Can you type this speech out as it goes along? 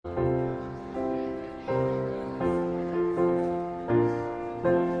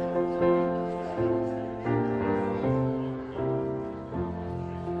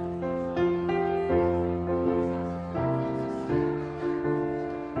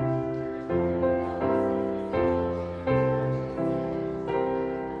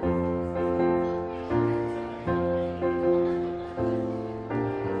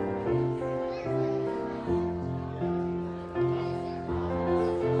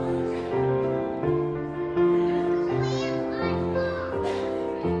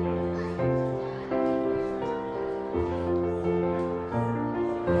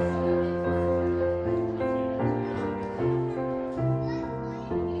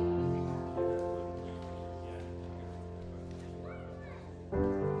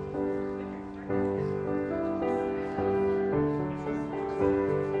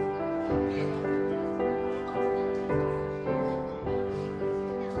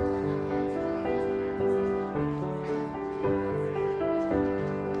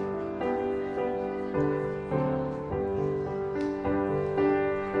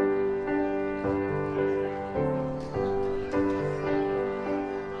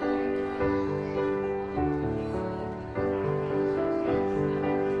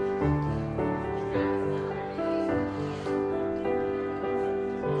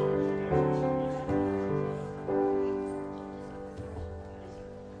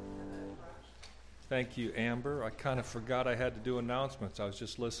Thank you, Amber. I kind of forgot I had to do announcements. I was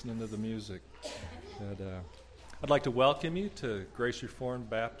just listening to the music. I'd like to welcome you to Grace Reformed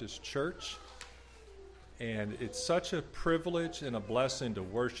Baptist Church. And it's such a privilege and a blessing to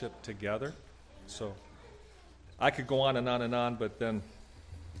worship together. So I could go on and on and on, but then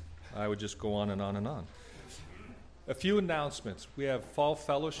I would just go on and on and on. A few announcements. We have Fall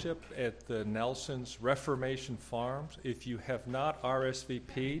Fellowship at the Nelson's Reformation Farms. If you have not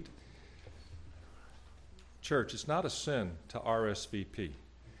RSVP'd, church, it's not a sin to RSVP.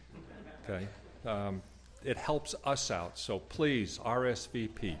 Okay? It helps us out, so please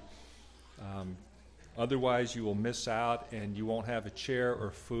RSVP. Otherwise, you will miss out, and you won't have a chair or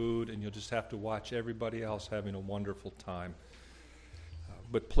food, and you'll just have to watch everybody else having a wonderful time.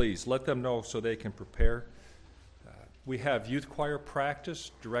 But please, let them know so they can prepare. We have youth choir practice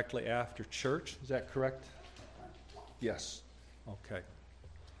directly after church. Is that correct? Yes. Okay.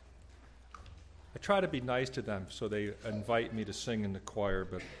 I try to be nice to them, so they invite me to sing in the choir,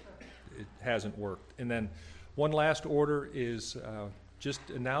 but it hasn't worked. And then one last order is just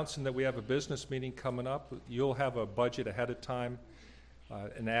announcing that we have a business meeting coming up. You'll have a budget ahead of time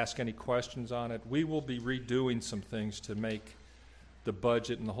and ask any questions on it. We will be redoing some things to make the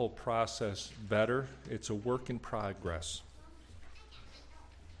budget and the whole process better. It's a work in progress.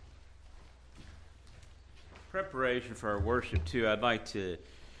 Preparation for our worship, too, I'd like to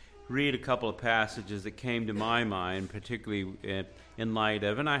read a couple of passages that came to my mind, particularly in light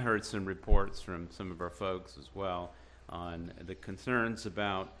of, and I heard some reports from some of our folks as well, on the concerns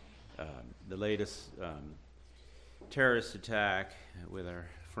about the latest terrorist attack with our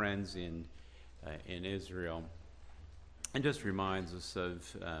friends in Israel. It just reminds us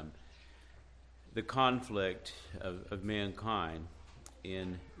of the conflict of mankind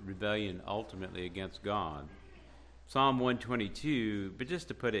in rebellion ultimately against God. Psalm 122, but just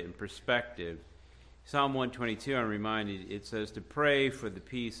to put it in perspective, Psalm 122, I'm reminded, it says to pray for the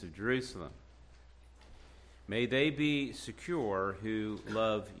peace of Jerusalem. May they be secure who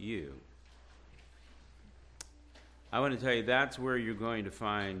love you. I want to tell you that's where you're going to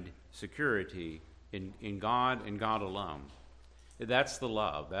find security in God and God alone. That's the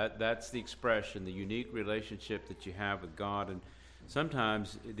love. That's the expression, the unique relationship that you have with God. And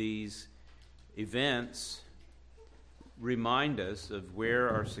sometimes these events remind us of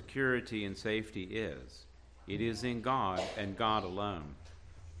where our security and safety is. It is in God and God alone.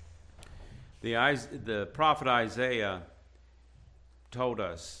 The prophet Isaiah told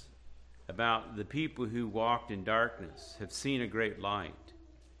us about the people who walked in darkness have seen a great light.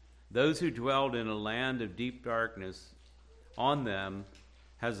 Those who dwelled in a land of deep darkness, on them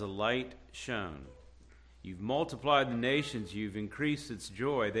has a light shone. You've multiplied the nations, you've increased its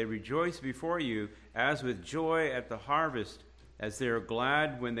joy. They rejoice before you as with joy at the harvest, as they are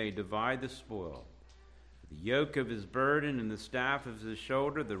glad when they divide the spoil. The yoke of his burden and the staff of his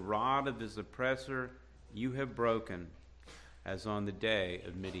shoulder, the rod of his oppressor, you have broken, as on the day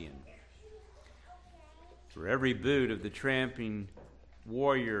of Midian. For every boot of the tramping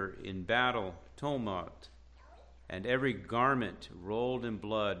warrior in battle tumult, and every garment rolled in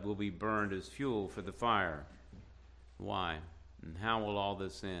blood will be burned as fuel for the fire. Why? And how will all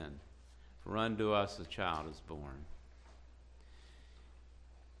this end? For unto us a child is born.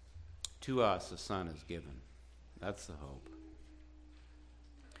 To us a son is given. That's the hope.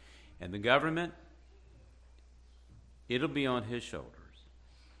 And the government, it'll be on his shoulders.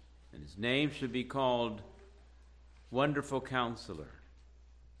 And his name should be called Wonderful Counselor,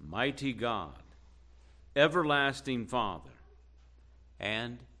 Mighty God, Everlasting Father,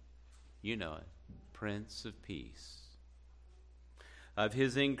 and, you know it, Prince of Peace. Of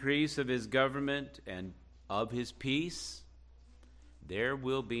his increase of his government and of his peace, there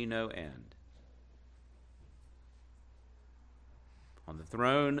will be no end. On the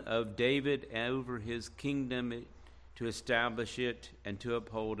throne of David and over his kingdom, to establish it and to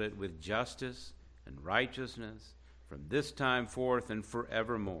uphold it with justice and righteousness from this time forth and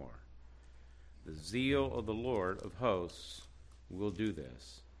forevermore. The zeal of the Lord of hosts will do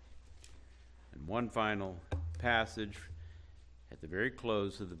this. And one final passage at the very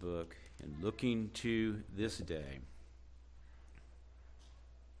close of the book, and looking to this day.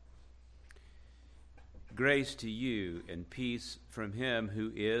 Grace to you and peace from him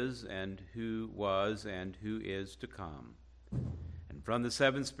who is and who was and who is to come, and from the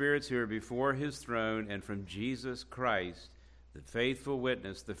seven spirits who are before his throne, and from Jesus Christ, the faithful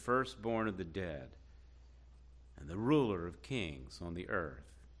witness, the firstborn of the dead, and the ruler of kings on the earth.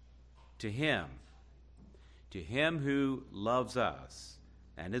 To him who loves us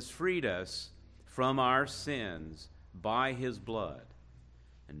and has freed us from our sins by his blood,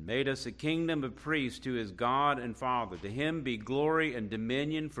 and made us a kingdom of priests to his God and Father. To him be glory and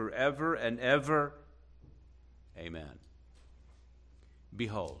dominion forever and ever. Amen.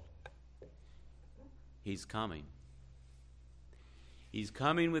 Behold, he's coming. He's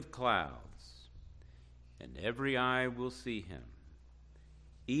coming with clouds, and every eye will see him,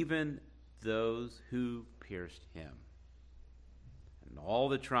 even those who pierced him. And all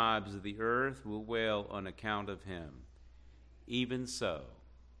the tribes of the earth will wail on account of him. Even so,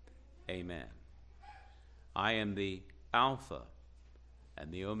 amen. I am the Alpha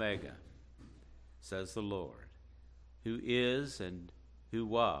and the Omega, says the Lord, who is and who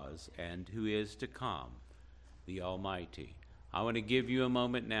was and who is to come, the Almighty. I want to give you a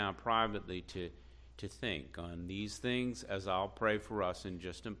moment now privately to think on these things as I'll pray for us in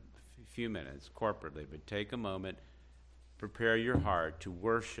just a few minutes corporately. But take a moment, prepare your heart to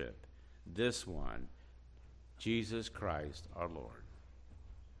worship this one, Jesus Christ our Lord.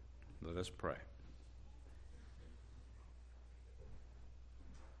 Let us pray.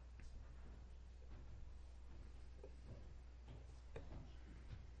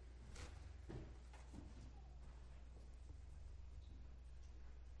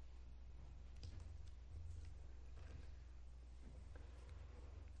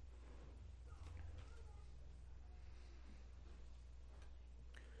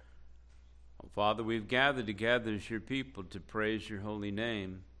 Father, we've gathered together as your people to praise your holy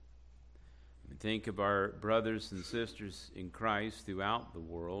name. We think of our brothers and sisters in Christ throughout the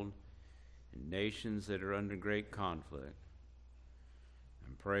world, in nations that are under great conflict,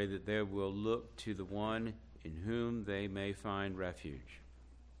 and pray that they will look to the one in whom they may find refuge.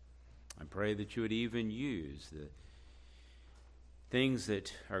 I pray that you would even use the things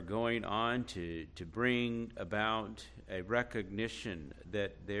that are going on to bring about a recognition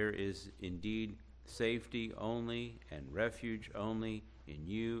that there is indeed safety only and refuge only in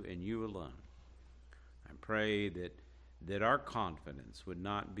you and you alone. I pray that our confidence would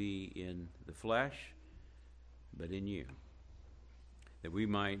not be in the flesh, but in you. That we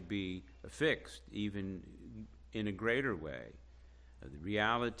might be affixed even in a greater way of the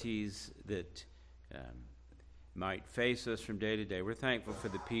realities that might face us from day to day. We're thankful for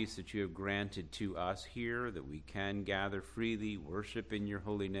the peace that you have granted to us here, that we can gather freely, worship in your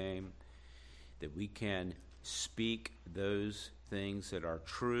holy name, that we can speak those things that are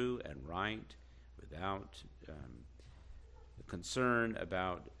true and right without concern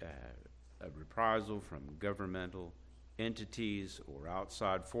about a reprisal from governmental entities or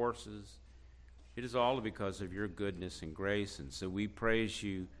outside forces. It is all because of your goodness and grace, and so we praise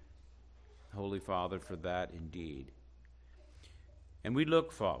you, Holy Father, for that indeed. And we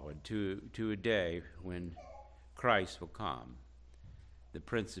look forward to a day when Christ will come, the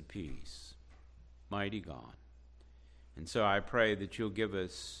Prince of Peace, mighty God. And so I pray that you'll give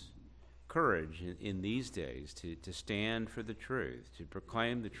us courage in these days to stand for the truth, to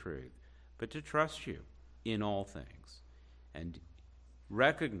proclaim the truth, but to trust you in all things. And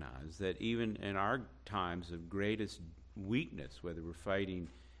recognize that even in our times of greatest weakness, whether we're fighting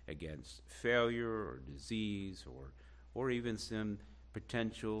against failure or disease or even some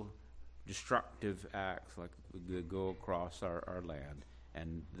potential destructive acts like that go across our land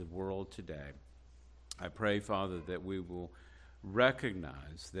and the world today, I pray, Father, that we will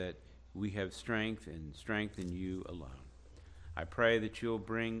recognize that we have strength and strength in you alone. I pray that you'll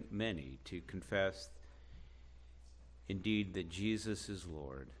bring many to confess indeed that Jesus is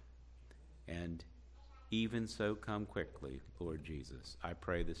Lord, and even so come quickly, Lord Jesus. I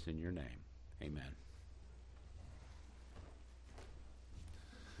pray this in your name. Amen.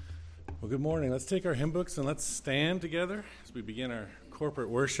 Well, good morning. Let's take our hymn books and let's stand together as we begin our corporate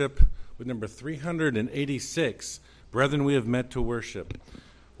worship with number 386, Brethren, We Have Met to Worship.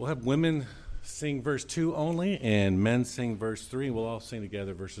 We'll have women sing verse 2 only and men sing verse 3. We'll all sing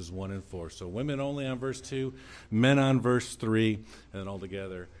together verses 1 and 4. So women only on verse 2, men on verse 3, and then all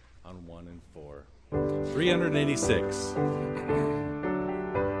together on 1 and 4. 386.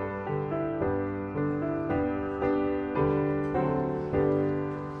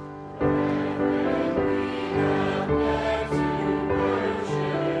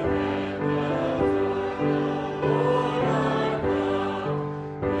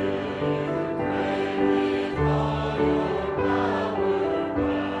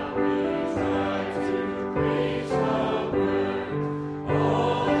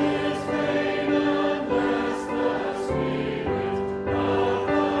 All is vain unless the Spirit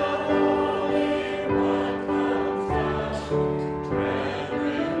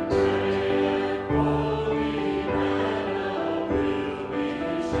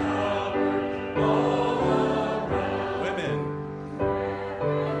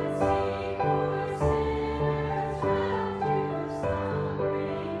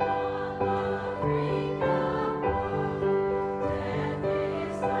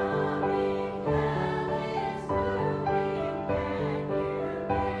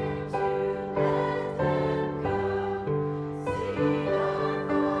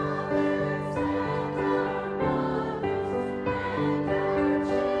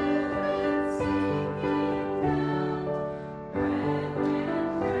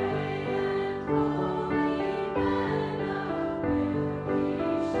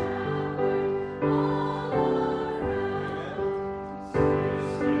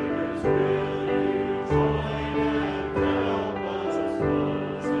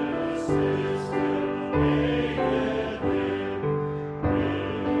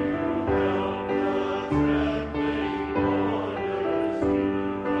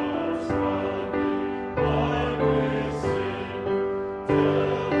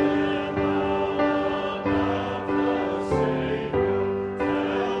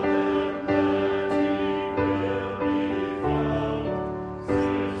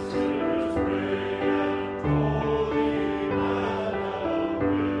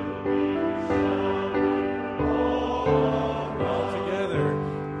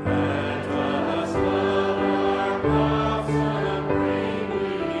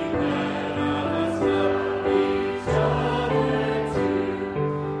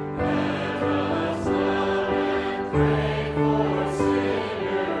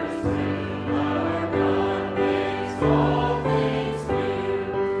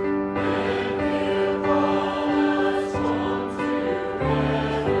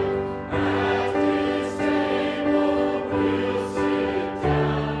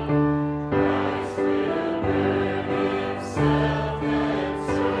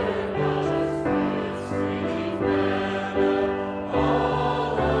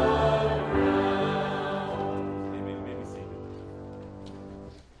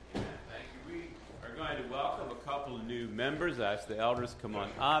As the elders come on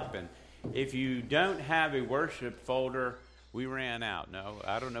up, and if you don't have a worship folder, we ran out. No,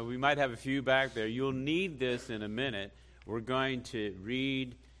 I don't know. We might have a few back there. You'll need this in a minute. We're going to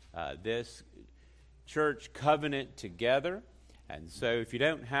read this church covenant together, and so if you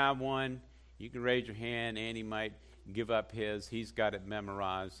don't have one, you can raise your hand. Andy might give up his. He's got it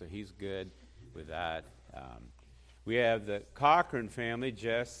memorized, so he's good with that. We have the Cochran family,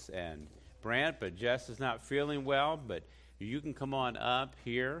 Jess and Brant, but Jess is not feeling well, but you can come on up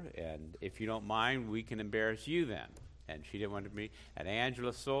here, and if you don't mind, we can embarrass you then. And she didn't want to be. And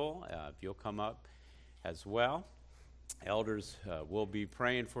Angela Soul, if you'll come up as well. Elders will be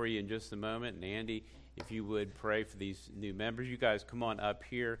praying for you in just a moment. And Andy, if you would pray for these new members. You guys come on up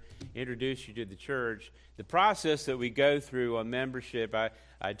here, introduce you to the church. The process that we go through on membership,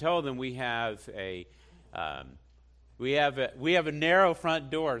 I told them we have a narrow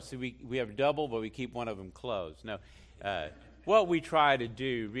front door, so we have a double, but we keep one of them closed. No. What we try to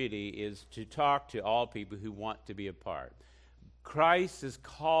do really is to talk to all people who want to be a part. Christ has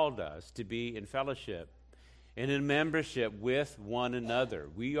called us to be in fellowship and in membership with one another.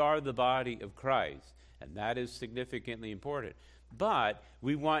 We are the body of Christ, and that is significantly important. But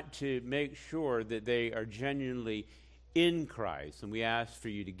we want to make sure that they are genuinely in Christ, and we ask for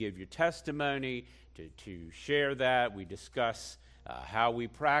you to give your testimony, to share that. We discuss how we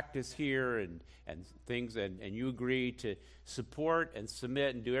practice here and things, and you agree to support and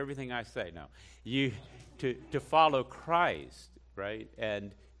submit and do everything I say. No, you to follow Christ, right,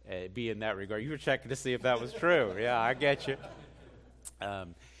 and be in that regard. You were checking to see if that was true. Yeah, I get you.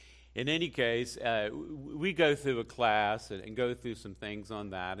 In any case, we go through a class and go through some things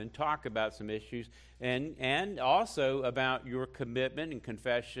on that and talk about some issues and also about your commitment and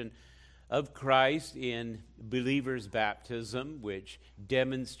confession of Christ in believer's baptism, which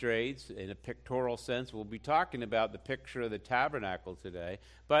demonstrates in a pictorial sense. We'll be talking about the picture of the tabernacle today,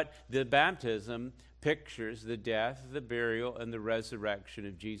 but the baptism pictures the death, the burial, and the resurrection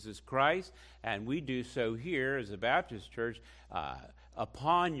of Jesus Christ, and we do so here as a Baptist church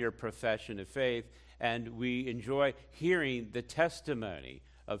upon your profession of faith, and we enjoy hearing the testimony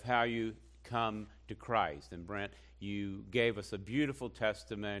of how you come to Christ. And Brent, you gave us a beautiful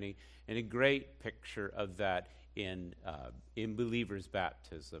testimony and a great picture of that in believer's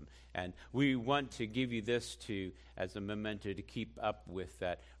baptism. And we want to give you this as a memento to keep up with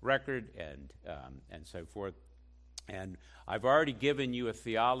that record and so forth. And I've already given you a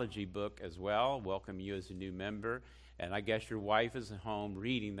theology book as well. Welcome you as a new member. And I guess your wife is at home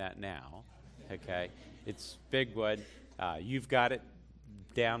reading that now. Okay, it's big one. You've got it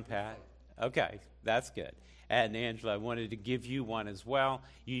down pat. Okay, that's good. And Angela, I wanted to give you one as well.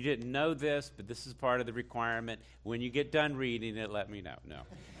 You didn't know this, but this is part of the requirement. When you get done reading it, let me know. No,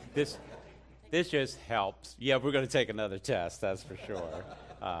 this just helps. Yeah, we're going to take another test, that's for sure.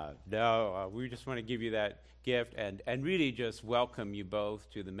 We just want to give you that gift and really just welcome you both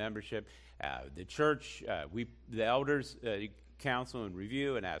to the membership. The church, the elders counsel and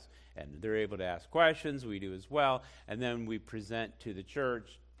review and ask, and they're able to ask questions. We do as well, and then we present to the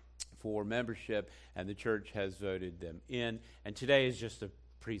church for membership, and the church has voted them in. And today is just a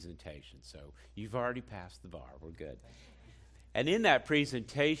presentation, so you've already passed the bar. We're good. And in that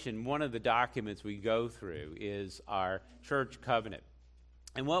presentation, one of the documents we go through is our church covenant.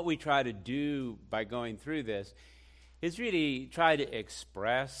 And what we try to do by going through this is really try to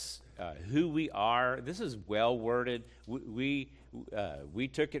express who we are. This is well worded. We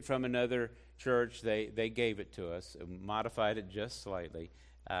took it from another church. They gave it to us, modified it just slightly.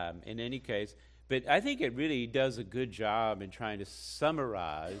 In any case, but I think it really does a good job in trying to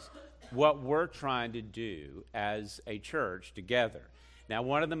summarize what we're trying to do as a church together. Now,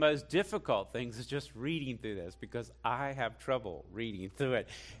 one of the most difficult things is just reading through this, because I have trouble reading through it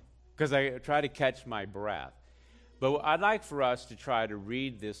because I try to catch my breath. But I'd like for us to try to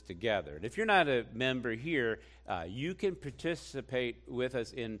read this together. And if you're not a member here, you can participate with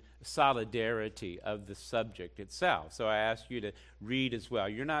us in solidarity of the subject itself. So I ask you to read as well.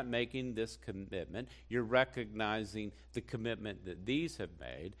 You're not making this commitment. You're recognizing the commitment that these have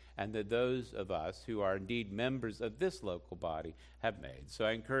made and that those of us who are indeed members of this local body have made. So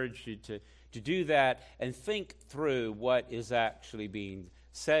I encourage you to do that and think through what is actually being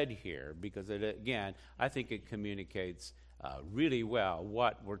said here, because again, I think it communicates really well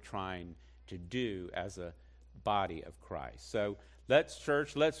what we're trying to do as a body of Christ. So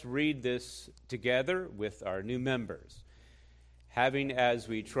let's read this together with our new members. Having, as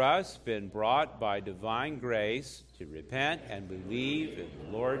we trust, been brought by divine grace to repent and believe in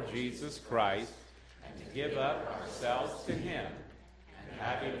the Lord Jesus Christ, and to give up ourselves to him, and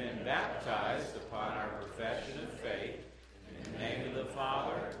having been baptized upon our profession of faith, in the name of the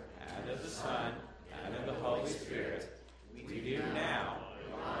Father, and of the Son, and of the Holy Spirit, we do now,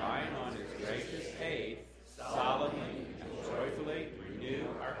 relying on his gracious aid, solemnly and joyfully renew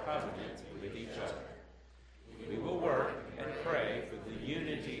our covenant with each other. We will work and pray for the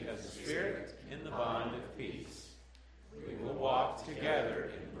unity of the Spirit in the bond of peace. We will walk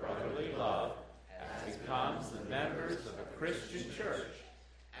together in brotherly love as becomes the members of a Christian church.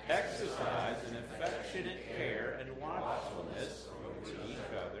 Exercise an affectionate care and watchfulness over each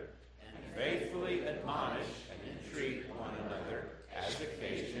other, and faithfully admonish and entreat one another as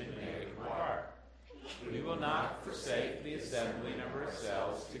occasion may require. We will not forsake the assembling of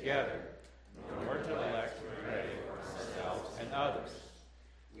ourselves together, nor to elect to pray for ourselves and others.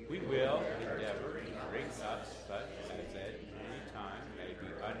 We will endeavor to bring up such as at any time may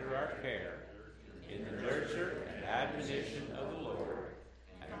be under our care, in the nurture and admonition of the Lord,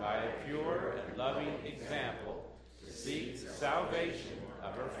 and by a pure and loving example to seek the salvation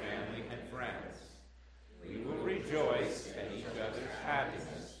of our family and friends. We will rejoice at each other's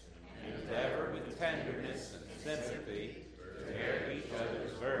happiness, and endeavor with tenderness and sympathy to bear each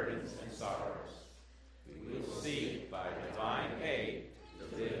other's burdens and sorrows. We will seek by divine aid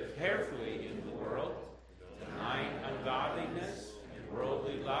to live carefully in the world, denying ungodliness and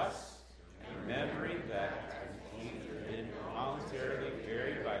worldly lusts, and remembering that we have been voluntarily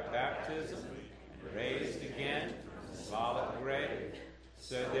buried by baptism and raised again from the solid grave.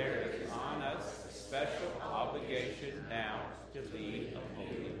 So there is on us a special obligation now to lead a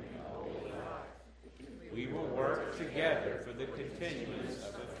holy life. We will work together for the continuance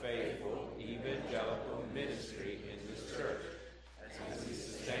of a faithful evangelical ministry in this church, as we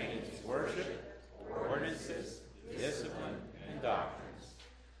sustain its worship, ordinances, discipline, and doctrines.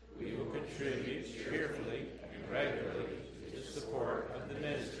 We will contribute cheerfully and regularly to the support of the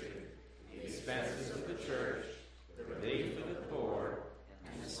ministry, the expenses of the church, the relief of the poor,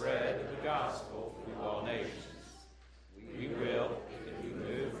 and the spread of the gospel through all nations. We will, if we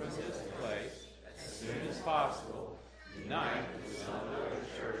move from this place as soon as possible, unite with some other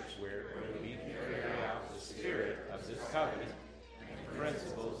church where we can carry out the spirit of this covenant and the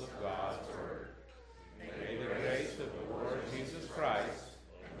principles of God's word. May the grace of the Lord Jesus Christ,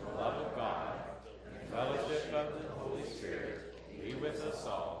 and the love of God, and the fellowship of the Holy Spirit be with us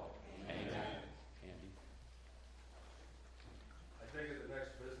all. Amen. Andy. I think at the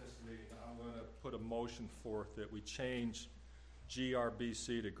next business meeting, I'm going to put a motion forth that we change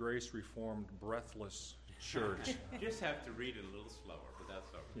GRBC to Grace Reformed Breathless Church. You just have to read it a little slower, but that's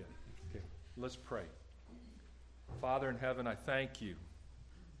okay. Yeah. Okay. Let's pray. Father in heaven, I thank you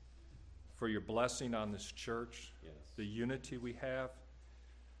for your blessing on this church, Yes. the unity we have,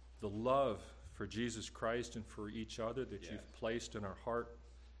 the love for Jesus Christ and for each other that Yes. you've placed in our heart.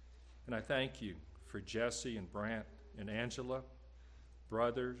 And I thank you for Jesse and Brant and Angela,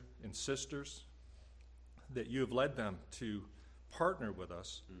 brothers and sisters, that you have led them to partner with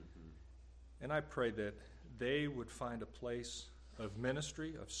us. Mm-hmm. And I pray that they would find a place of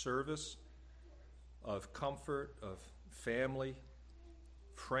ministry, of service, of comfort, of family,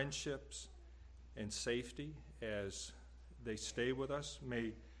 friendships, and safety as they stay with us.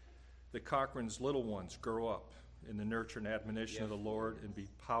 May the Cochran's little ones grow up in the nurture and admonition of the Lord and be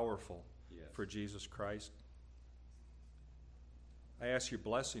powerful for Jesus Christ. I ask your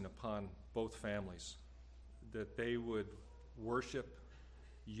blessing upon both families, that they would worship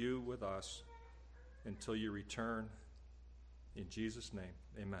you with us until you return. In Jesus' name,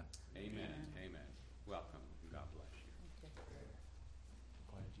 amen. Amen. Amen. Welcome. God bless you.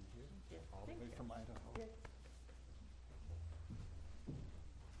 Glad you're here. All the way from Idaho.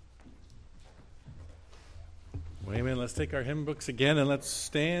 Well, amen. Let's take our hymn books again and let's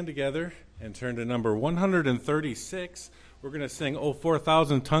stand together and turn to number 136. We're going to sing, "Oh,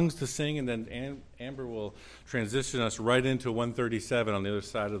 4,000 Tongues to Sing," and then Amber will transition us right into 137 on the other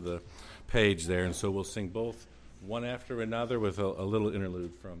side of the page there. And so we'll sing both one after another with a little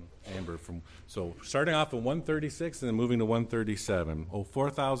interlude from Amber. So starting off in 136 and then moving to 137. "Oh,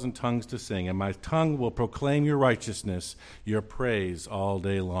 4,000 tongues to sing, and my tongue will proclaim your righteousness, your praise all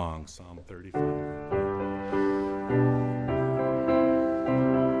day long." Psalm 35.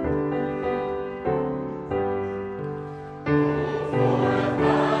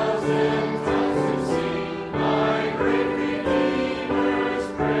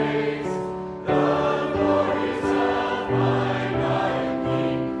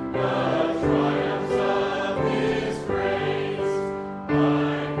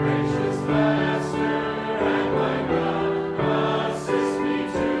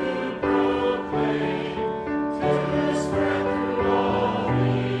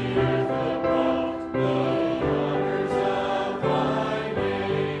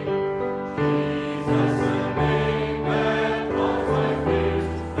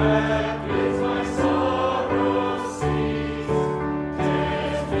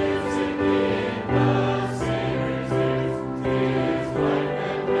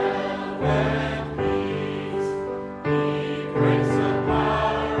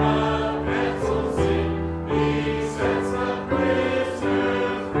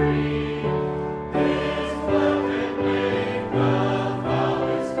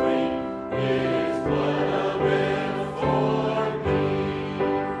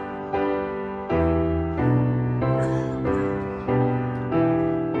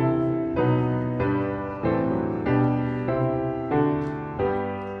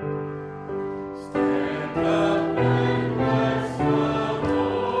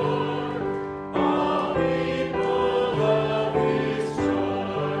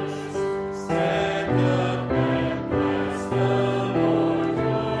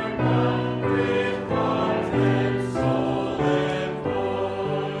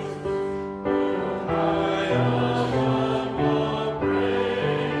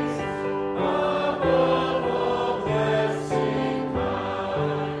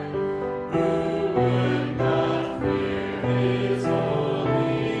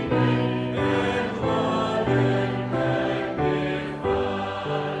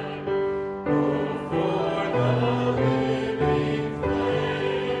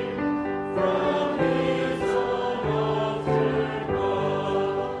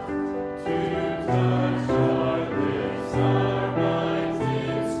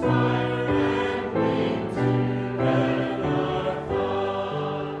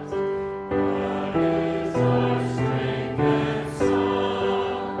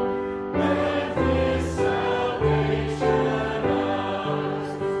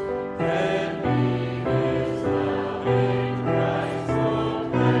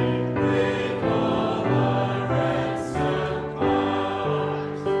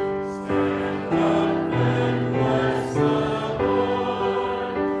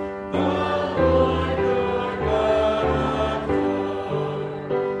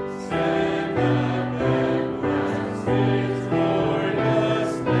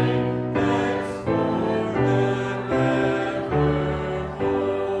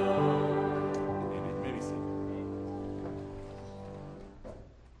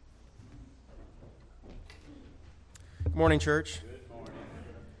 Morning, church. Good morning.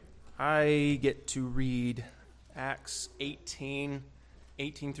 I get to read Acts 18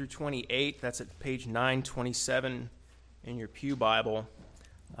 through 28. That's at page 927 in your pew Bible.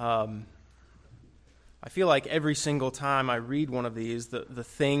 I feel like every single time I read one of these, the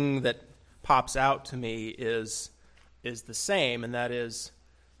thing that pops out to me is the same, and that is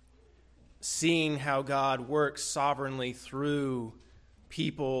seeing how God works sovereignly through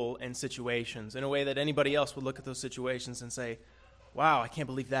people and situations in a way that anybody else would look at those situations and say, wow, I can't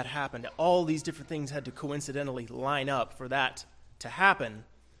believe that happened. All these different things had to coincidentally line up for that to happen,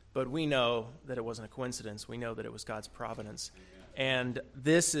 but we know that it wasn't a coincidence. We know that it was God's providence. And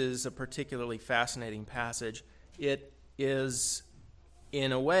this is a particularly fascinating passage. It is,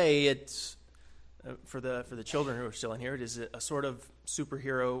 in a way, it's for the children who are still in here, it is a sort of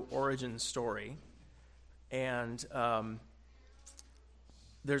superhero origin story. And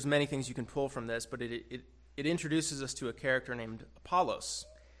there's many things you can pull from this, but it introduces us to a character named Apollos.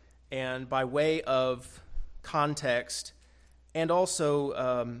 And by way of context and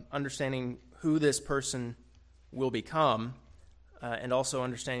also understanding who this person will become, and also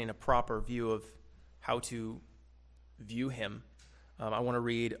understanding a proper view of how to view him, I want to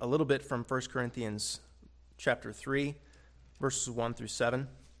read a little bit from 1 Corinthians chapter 3, verses 1 through 7.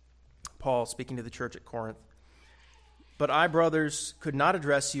 Paul speaking to the church at Corinth. But I, brothers, could not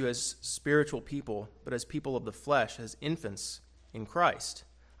address you as spiritual people, but as people of the flesh, as infants in Christ.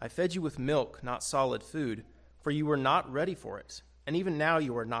 I fed you with milk, not solid food, for you were not ready for it. And even now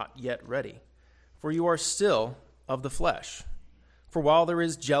you are not yet ready, for you are still of the flesh. For while there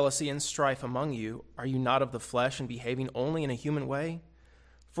is jealousy and strife among you, are you not of the flesh and behaving only in a human way?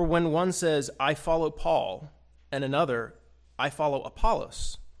 For when one says, I follow Paul, and another, I follow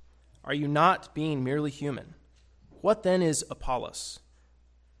Apollos, are you not being merely human? What then is Apollos?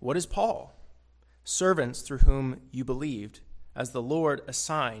 What is Paul? Servants through whom you believed, as the Lord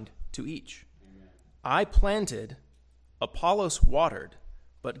assigned to each. Amen. I planted, Apollos watered,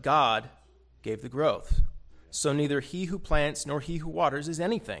 but God gave the growth. So neither he who plants nor he who waters is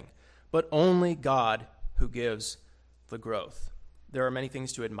anything, but only God who gives the growth. There are many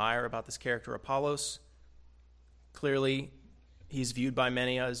things to admire about this character Apollos. Clearly, he's viewed by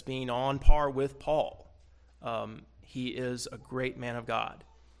many as being on par with Paul. He is a great man of God.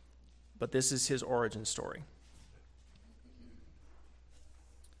 But this is his origin story.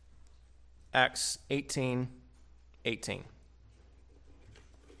 Acts 18:18.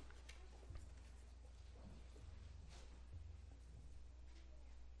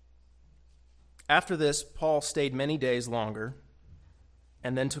 After this, Paul stayed many days longer,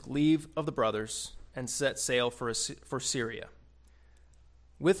 and then took leave of the brothers and set sail for Syria.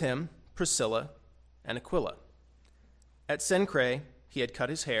 With him, Priscilla and Aquila. At Cenchreae, he had cut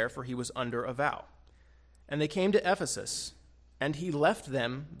his hair, for he was under a vow. And they came to Ephesus, and he left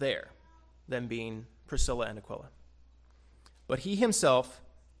them there, them being Priscilla and Aquila. But he himself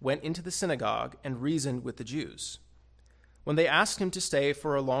went into the synagogue and reasoned with the Jews. When they asked him to stay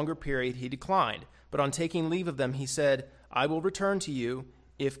for a longer period, he declined. But on taking leave of them, he said, I will return to you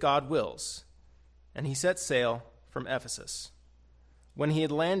if God wills. And he set sail from Ephesus. When he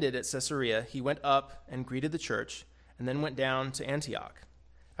had landed at Caesarea, he went up and greeted the church, and then went down to Antioch.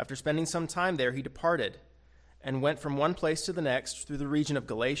 After spending some time there, he departed and went from one place to the next through the region of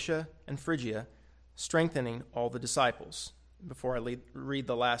Galatia and Phrygia, strengthening all the disciples. Before I read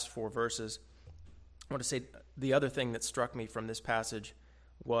the last 4 verses, I want to say the other thing that struck me from this passage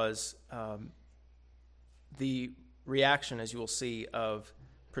was the reaction, as you will see, of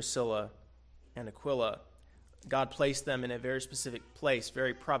Priscilla and Aquila. God placed them in a very specific place,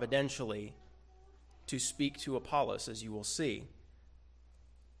 very providentially, to speak to Apollos, as you will see.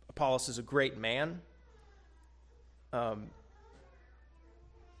 Apollos is a great man.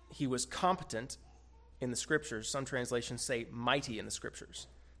 He was competent in the Scriptures. Some translations say mighty in the Scriptures.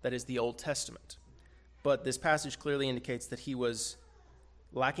 That is the Old Testament. But this passage clearly indicates that he was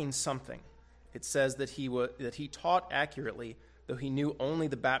lacking something. It says that he taught accurately, though he knew only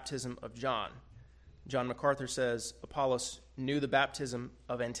the baptism of John. John MacArthur says Apollos knew the baptism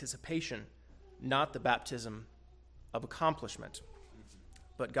of anticipation, not the baptism of accomplishment.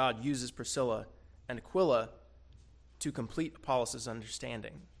 But God uses Priscilla and Aquila to complete Apollos'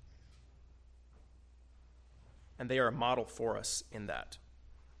 understanding. And they are a model for us in that.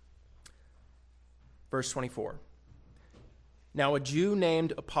 Verse 24. Now a Jew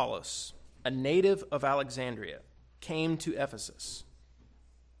named Apollos, a native of Alexandria, came to Ephesus.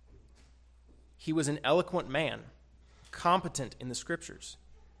 He was an eloquent man, competent in the Scriptures.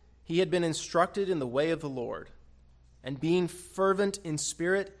 He had been instructed in the way of the Lord, and being fervent in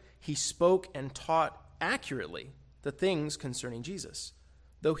spirit, he spoke and taught accurately the things concerning Jesus,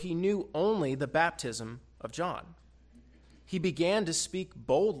 though he knew only the baptism of John. He began to speak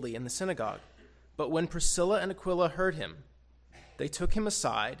boldly in the synagogue, but when Priscilla and Aquila heard him, they took him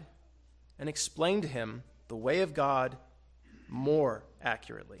aside and explained to him the way of God more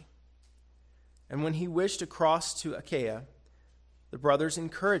accurately. And when he wished to cross to Achaia, the brothers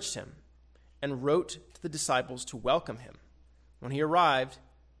encouraged him and wrote to the disciples to welcome him. When he arrived,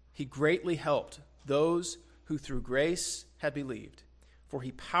 he greatly helped those who through grace had believed, for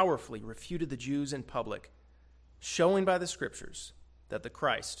he powerfully refuted the Jews in public, showing by the Scriptures that the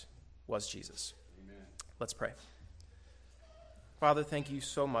Christ was Jesus. Amen. Let's pray. Father, thank you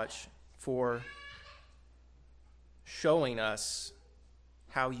so much for showing us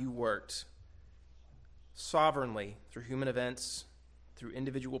how you worked sovereignly through human events, through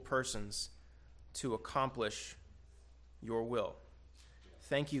individual persons, to accomplish your will.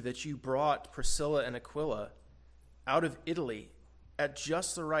 thank you that you brought Priscilla and Aquila out of Italy at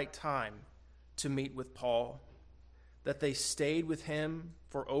just the right time to meet with Paul, that they stayed with him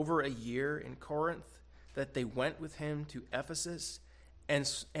for over a year in Corinth, that they went with him to Ephesus,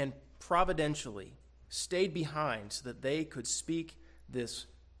 and providentially stayed behind so that they could speak this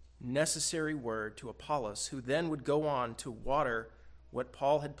necessary word to Apollos, who then would go on to water what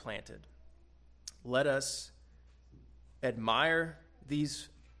Paul had planted. Let us admire these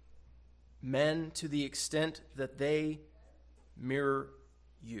men to the extent that they mirror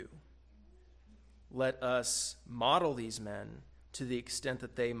you. Let us model these men to the extent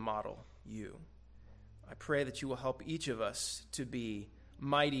that they model you. I pray that you will help each of us to be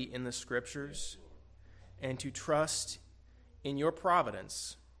mighty in the Scriptures and to trust in your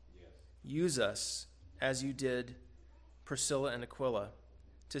providence. Use us as you did Priscilla and Aquila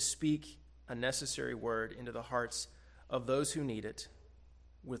to speak a necessary word into the hearts of those who need it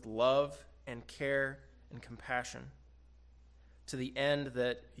with love and care and compassion, to the end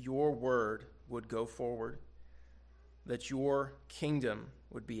that your word would go forward, that your kingdom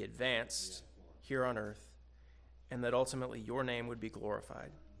would be advanced here on earth, and that ultimately your name would be glorified.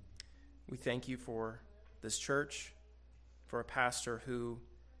 We thank you for this church, for a pastor who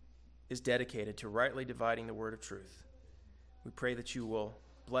is dedicated to rightly dividing the word of truth. We pray that you will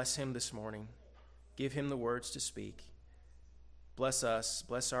bless him this morning, give him the words to speak. Bless us,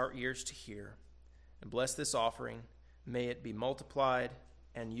 bless our ears to hear, and bless this offering. May it be multiplied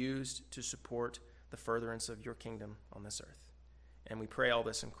and used to support the furtherance of your kingdom on this earth. And we pray all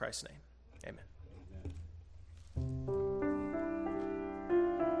this in Christ's name. Amen.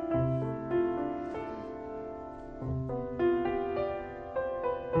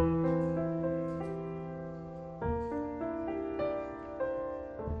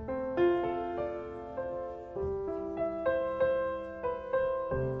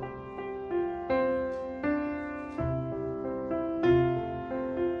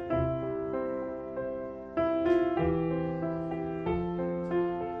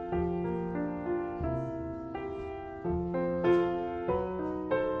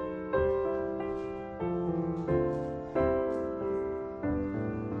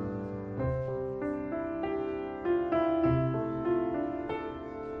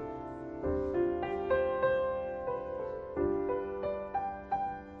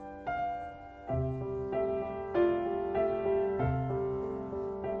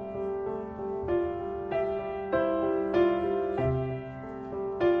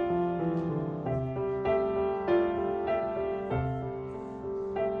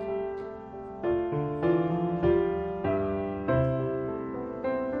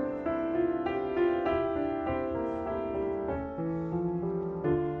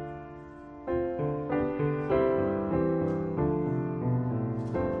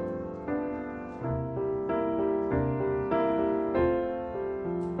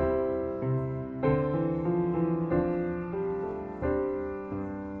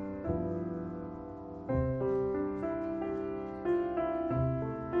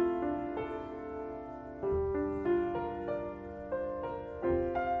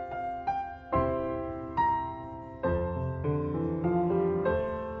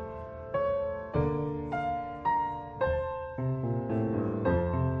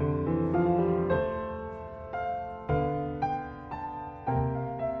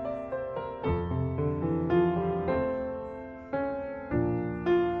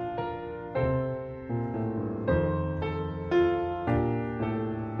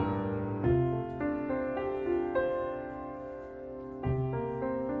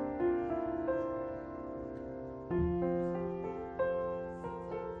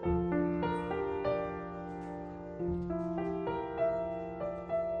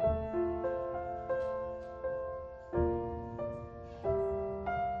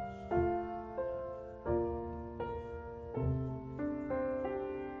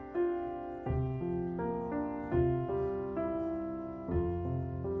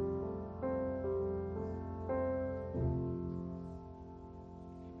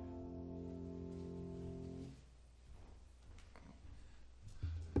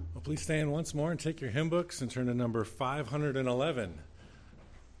 Please stand once more and take your hymn books and turn to number 511.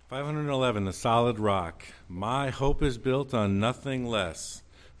 511, The Solid Rock. My hope is built on nothing less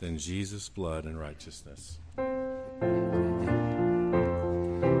than Jesus' blood and righteousness.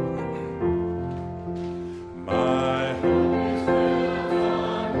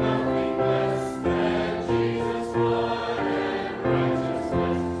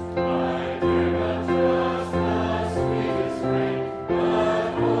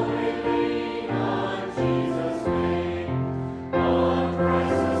 Christ.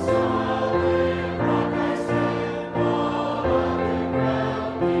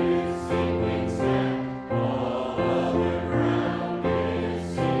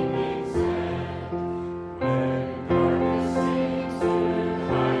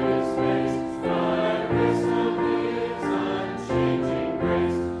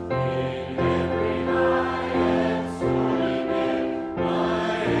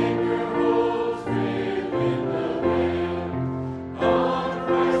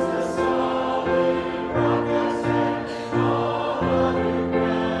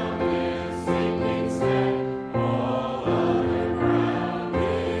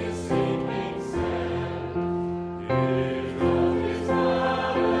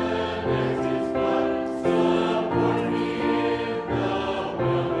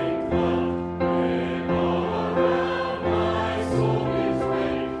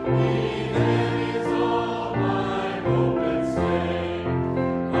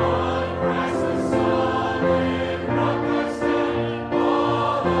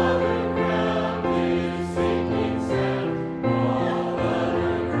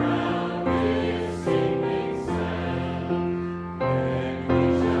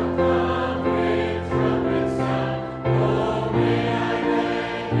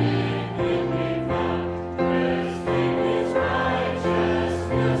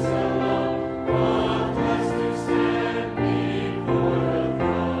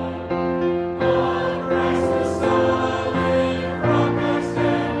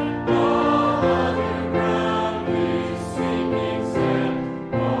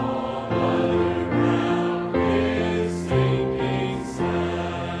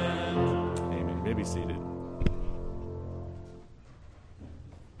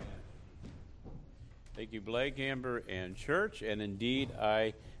 Thank you, Blake, Amber, and church. And indeed,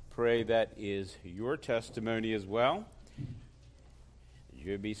 I pray that is your testimony as well.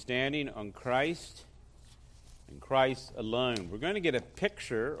 You'll be standing on Christ and Christ alone. We're going to get a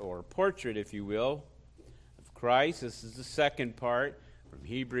picture, or a portrait, if you will, of Christ. This is the second part from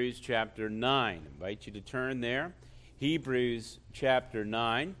Hebrews chapter 9. I invite you to turn there. Hebrews chapter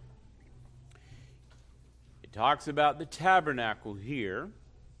 9. It talks about the tabernacle here.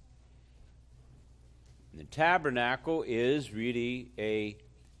 And the tabernacle is really a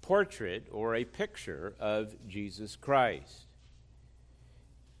portrait or a picture of Jesus Christ.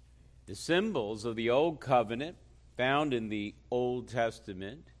 The symbols of the Old Covenant found in the Old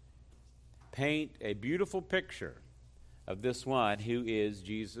Testament paint a beautiful picture of this one who is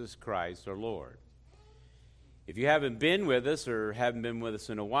Jesus Christ our Lord. If you haven't been with us or haven't been with us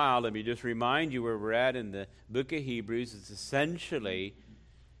in a while, let me just remind you where we're at in the book of Hebrews. It's essentially,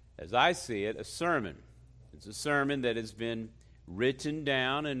 as I see it, a sermon. It's a sermon that has been written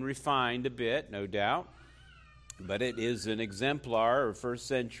down and refined a bit, no doubt. But it is an exemplar of first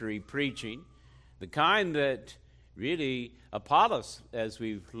century preaching, the kind that really Apollos, as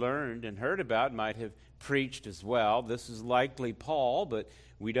we've learned and heard about, might have preached as well. This is likely Paul, but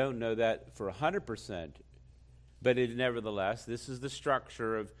we don't know that for 100%. But nevertheless, this is the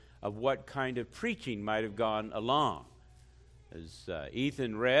structure of what kind of preaching might have gone along. As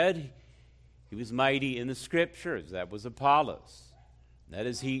Ethan read, he was mighty in the Scriptures. That was Apollos. That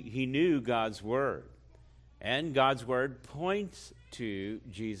is, he knew God's Word. And God's Word points to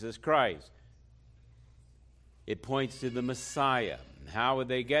Jesus Christ. It points to the Messiah. How would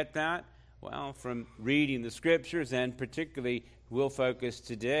they get that? Well, from reading the Scriptures, and particularly we'll focus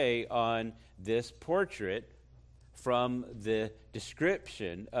today on this portrait from the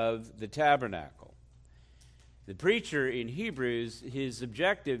description of the tabernacle. The preacher in Hebrews, his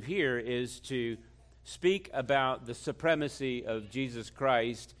objective here is to speak about the supremacy of Jesus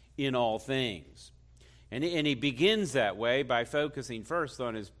Christ in all things. And he begins that way by focusing first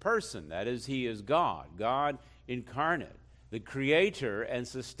on his person. That is, he is God, God incarnate, the creator and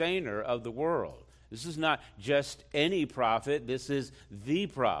sustainer of the world. This is not just any prophet. This is the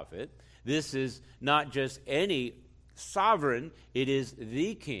prophet. This is not just any sovereign. It is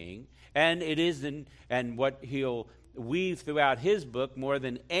the king. And it is, and what he'll weave throughout his book more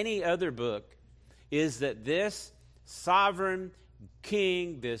than any other book, is that this sovereign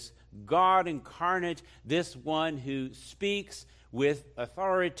king, this God incarnate, this one who speaks with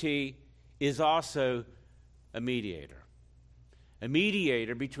authority, is also a mediator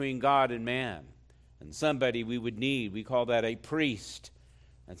between God and man, and somebody we would need. We call that a priest.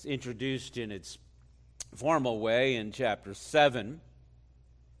 That's introduced in its formal way in chapter 7.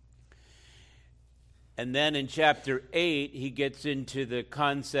 And then in chapter 8, he gets into the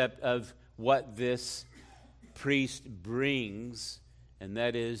concept of what this priest brings, and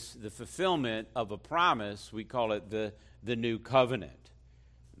that is the fulfillment of a promise. We call it the new covenant.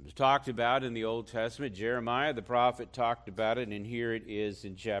 It was talked about in the Old Testament. Jeremiah, the prophet, talked about it, and here it is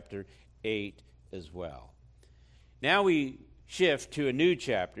in chapter 8 as well. Now we shift to a new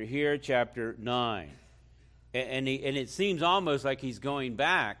chapter here, chapter 9. And it seems almost like he's going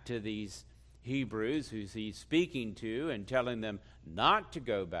back to these Hebrews who he's speaking to and telling them not to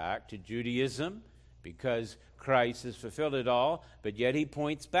go back to Judaism because Christ has fulfilled it all, but yet he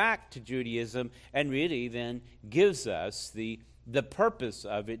points back to Judaism and really then gives us the purpose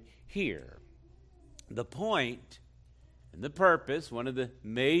of it here. The point and the purpose, one of the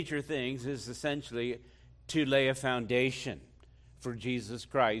major things, is essentially to lay a foundation for Jesus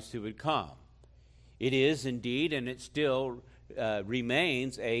Christ who would come. It is indeed, and it still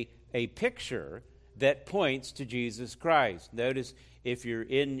remains a picture that points to Jesus Christ. Notice, if you're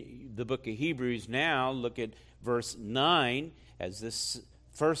in the book of Hebrews now, look at verse 9 as this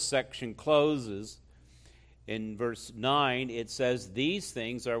first section closes. In verse 9, it says, these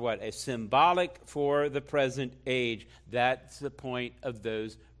things are what? A symbolic for the present age. That's the point of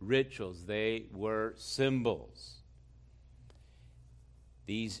those rituals. They were symbols.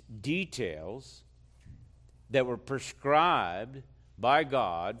 These details that were prescribed by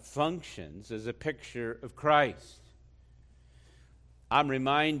God functions as a picture of Christ. I'm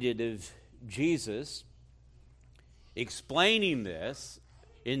reminded of Jesus explaining this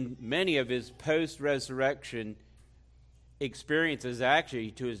in many of his post-resurrection experiences,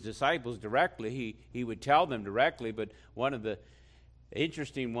 actually to his disciples directly. He would tell them directly, but one of the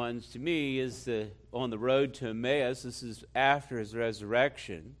interesting ones to me is on the road to Emmaus. This is after his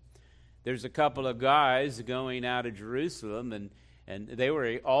resurrection. There's a couple of guys going out of Jerusalem, and they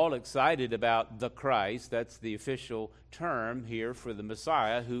were all excited about the Christ. That's the official term here for the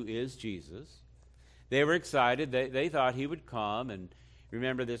Messiah, who is Jesus. They were excited. They thought he would come. And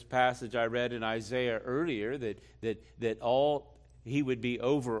remember this passage I read in Isaiah earlier, that he would be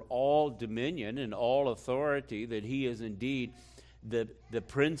over all dominion and all authority, that he is indeed the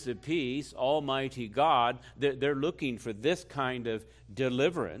Prince of Peace, Almighty God. They're looking for this kind of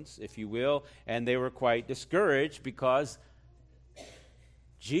deliverance, if you will, and they were quite discouraged because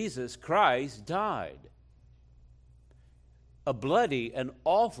Jesus Christ died a bloody and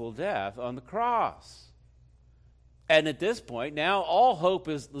awful death on the cross. And at this point, now all hope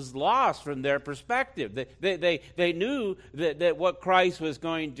is lost from their perspective. They knew that what Christ was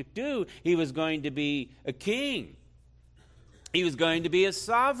going to do, he was going to be a king. He was going to be a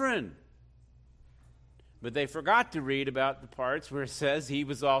sovereign. But they forgot to read about the parts where it says he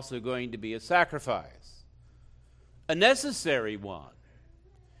was also going to be a sacrifice, a necessary one,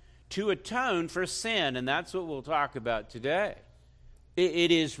 to atone for sin. And that's what we'll talk about today.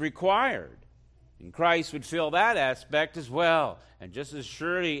 It is required. And Christ would fill that aspect as well. And just as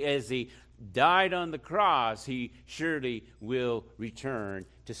surely as he died on the cross, he surely will return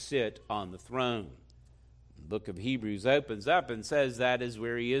to sit on the throne. The book of Hebrews opens up and says that is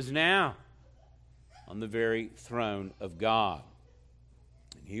where he is now, on the very throne of God.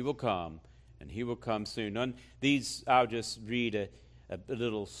 And he will come, and he will come soon. On these, I'll just read a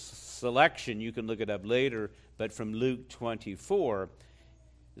little selection. You can look it up later, but from Luke 24,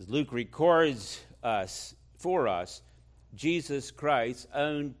 as Luke records for us Jesus Christ's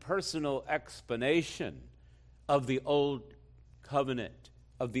own personal explanation of the Old Covenant,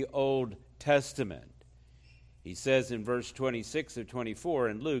 of the Old Testament. He says in verse 26 of 24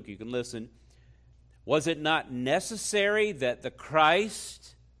 in Luke, you can listen, was it not necessary that the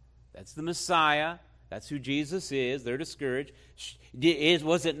Christ, that's the Messiah, that's who Jesus is, they're discouraged,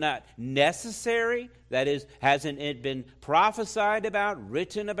 was it not necessary, that is, hasn't it been prophesied about,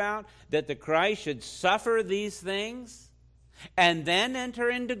 written about, that the Christ should suffer these things and then enter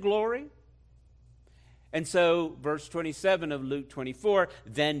into glory? And so, verse 27 of Luke 24,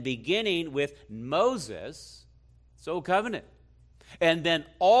 then beginning with Moses, Old Covenant, and then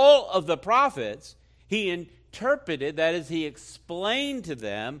all of the prophets, he interpreted, that is, he explained to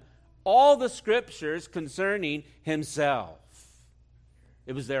them all the scriptures concerning himself.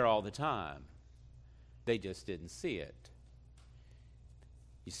 It was there all the time. They just didn't see it.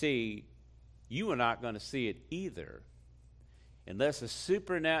 You see, you are not going to see it either unless a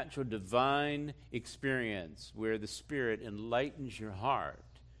supernatural divine experience where the Spirit enlightens your heart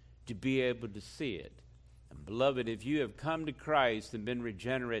to be able to see it. And beloved, if you have come to Christ and been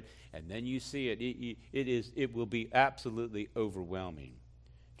regenerate and then you see it, it will be absolutely overwhelming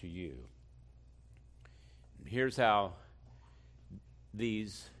to you. And here's how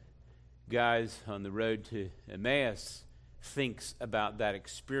these guys on the road to Emmaus thinks about that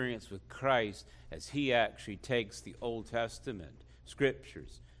experience with Christ as he actually takes the Old Testament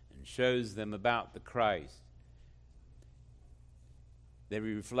scriptures and shows them about the Christ. They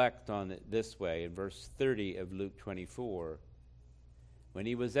reflect on it this way in verse 30 of Luke 24. When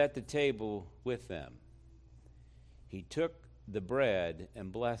he was at the table with them, he took the bread and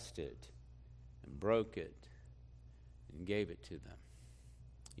blessed it and broke it and gave it to them.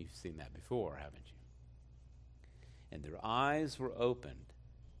 You've seen that before, haven't you? And their eyes were opened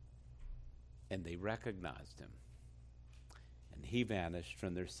and they recognized him. And he vanished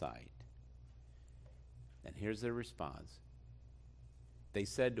from their sight. And here's their response. They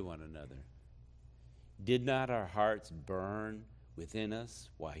said to one another, did not our hearts burn within us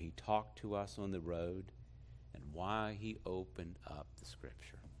while he talked to us on the road and while he opened up the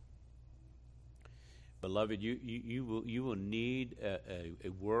scripture? Beloved, you will need a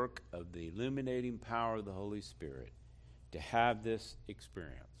work of the illuminating power of the Holy Spirit to have this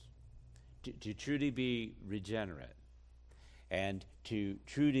experience, to truly be regenerate, and to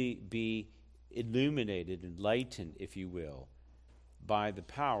truly be illuminated, enlightened, if you will, by the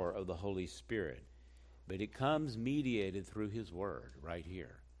power of the Holy Spirit. But it comes mediated through his word right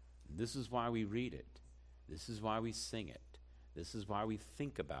here. This is why we read it. This is why we sing it. This is why we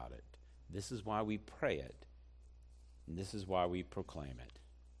think about it. This is why we pray it. And this is why we proclaim it.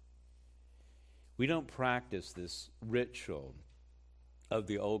 We don't practice this ritual of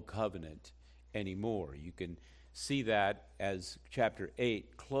the Old Covenant anymore. You can see that as chapter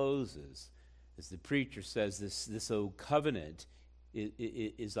 8 closes. As the preacher says, this Old Covenant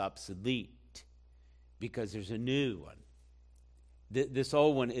is obsolete because there's a new one. This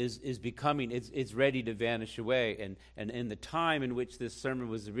old one is becoming, it's ready to vanish away. And in the time in which this sermon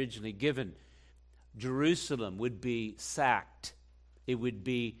was originally given, Jerusalem would be sacked. It would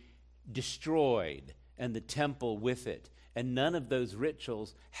be destroyed, and the temple with it. And none of those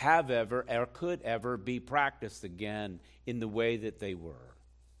rituals have ever or could ever be practiced again in the way that they were.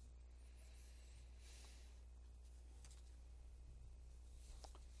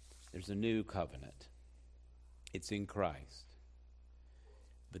 There's a new covenant. It's in Christ.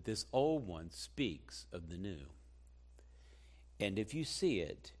 But this old one speaks of the new. And if you see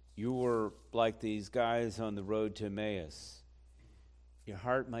it, you're like these guys on the road to Emmaus. Your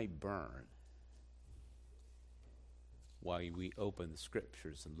heart might burn while we open the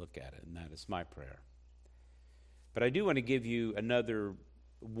scriptures and look at it, and that is my prayer. But I do want to give you another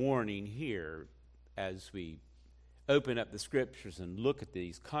warning here as we open up the scriptures and look at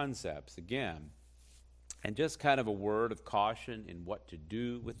these concepts again, and just kind of a word of caution in what to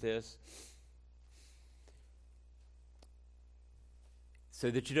do with this,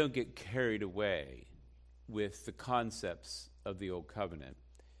 so that you don't get carried away with the concepts of the Old Covenant,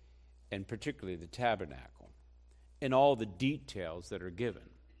 and particularly the tabernacle, and all the details that are given.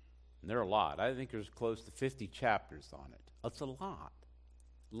 And there are a lot. I think there's close to 50 chapters on it. It's a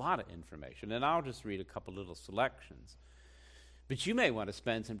lot of information. And I'll just read a couple little selections. But you may want to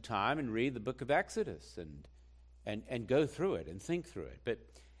spend some time and read the book of Exodus and go through it and think through it. But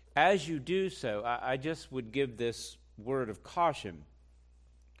as you do so, I just would give this word of caution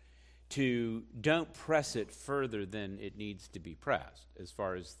to don't press it further than it needs to be pressed as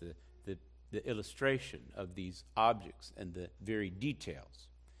far as the illustration of these objects and the very details.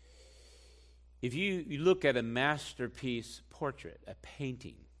 If you look at a masterpiece portrait, a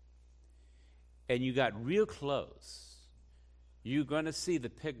painting, and you got real close, you're going to see the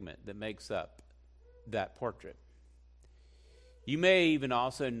pigment that makes up that portrait. You may even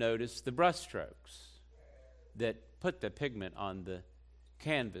also notice the brushstrokes that put the pigment on the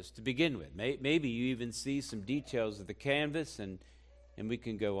canvas to begin with. Maybe you even see some details of the canvas, and we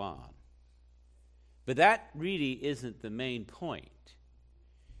can go on. But that really isn't the main point.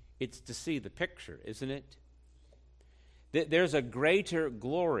 It's to see the picture, isn't it? There's a greater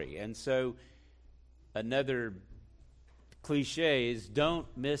glory. And so another cliche is don't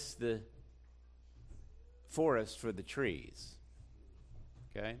miss the forest for the trees.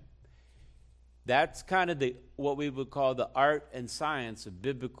 Okay? That's kind of what we would call the art and science of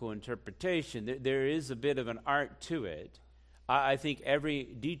biblical interpretation. There is a bit of an art to it. I think every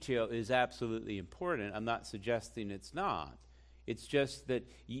detail is absolutely important. I'm not suggesting it's not. It's just that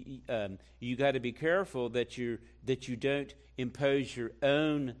you got to be careful that you don't impose your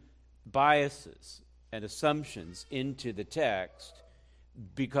own biases and assumptions into the text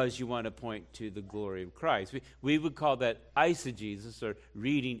because you want to point to the glory of Christ. We would call that eisegesis, or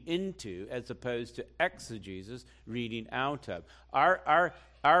reading into, as opposed to exegesis, reading out of.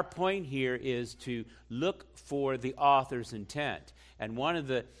 Our point here is to look for the author's intent. And one of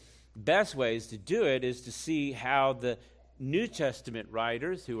the best ways to do it is to see how the New Testament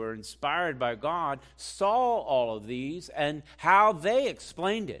writers, who are inspired by God, saw all of these and how they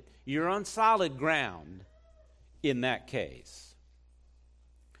explained it. You're on solid ground in that case.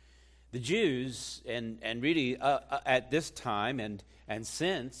 The Jews, and really at this time and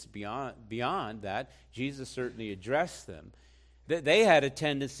since, beyond that, Jesus certainly addressed them. They had a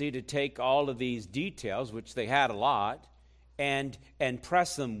tendency to take all of these details, which they had a lot, and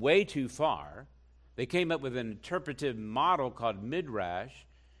press them way too far. They came up with an interpretive model called midrash.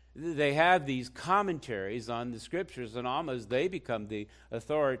 They have these commentaries on the scriptures, and almost they become the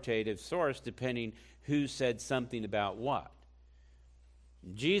authoritative source depending who said something about what.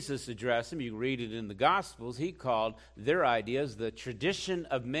 Jesus addressed them. You read it in the Gospels. He called their ideas the tradition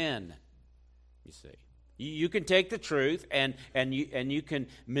of men. You see, you can take the truth and you can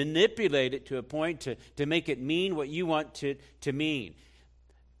manipulate it to a point to make it mean what you want it to mean.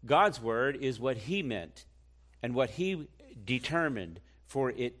 God's word is what He meant and what He determined for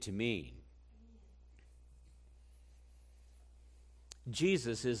it to mean.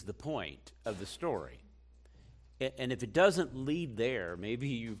 Jesus is the point of the story. And if it doesn't lead there, maybe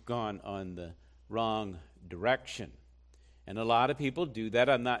you've gone on the wrong direction. And a lot of people do that.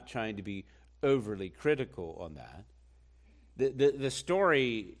 I'm not trying to be overly critical on that. The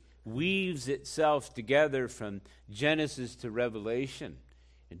story weaves itself together from Genesis to Revelation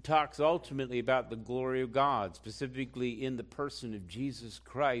and talks ultimately about the glory of God, specifically in the person of Jesus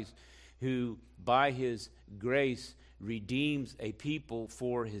Christ, who by His grace redeems a people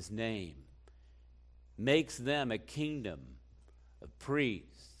for His name. Makes them a kingdom of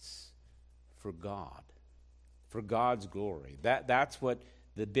priests for God, for God's glory. That's what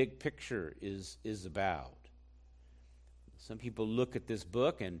the big picture is about. Some people look at this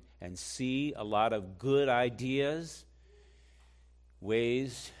book and see a lot of good ideas,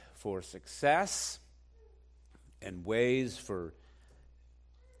 ways for success, and ways to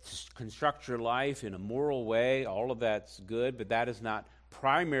construct your life in a moral way. All of that's good, but that is not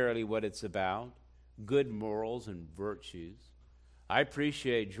primarily what it's about. Good morals and virtues. I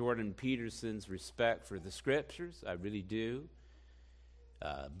appreciate Jordan Peterson's respect for the Scriptures. I really do.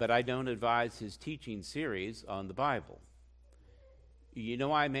 But I don't advise his teaching series on the Bible. You know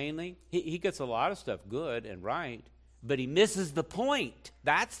why mainly? He gets a lot of stuff good and right, but he misses the point.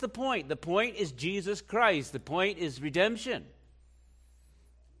 That's the point. The point is Jesus Christ. The point is redemption.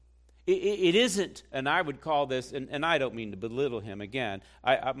 It isn't, and I would call this, and I don't mean to belittle him again.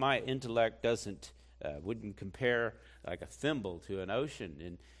 My intellect wouldn't compare like a thimble to an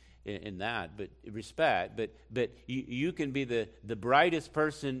ocean in that, but respect. But you can be the brightest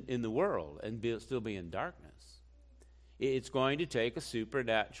person in the world and still be in darkness. It's going to take a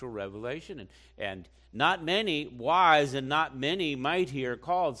supernatural revelation, and not many wise and not many mighty are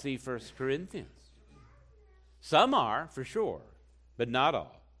called. See 1 Corinthians. Some are for sure, but not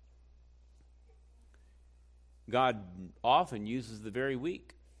all. God often uses the very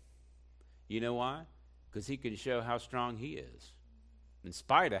weak. You know why? Because he can show how strong he is, in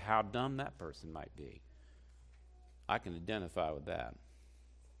spite of how dumb that person might be. I can identify with that.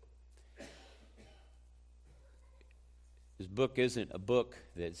 This book isn't a book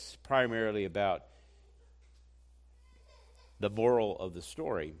that's primarily about the moral of the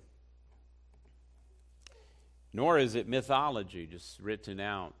story, nor is it mythology just written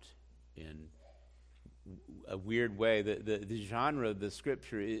out in a weird way. The genre of the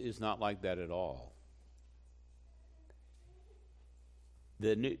Scripture is not like that at all.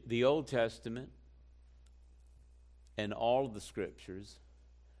 The Old Testament and all of the Scriptures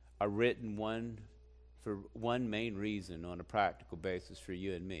are written for one main reason, on a practical basis for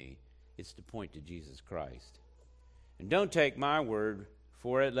you and me. It's to point to Jesus Christ. And don't take my word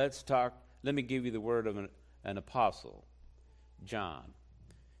for it. Let me give you the word of an apostle, John.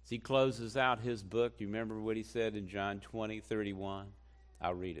 As he closes out his book, you remember what he said in John 20:31?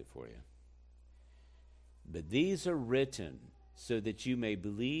 I'll read it for you. But these are written so that you may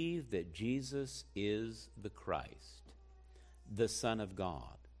believe that Jesus is the Christ, the Son of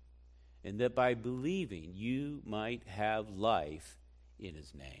God, and that by believing you might have life in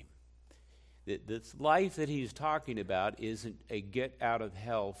his name. This life that he's talking about isn't a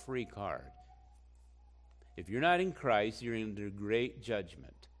get-out-of-hell free card. If you're not in Christ, you're under great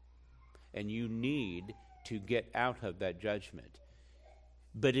judgment, and you need to get out of that judgment.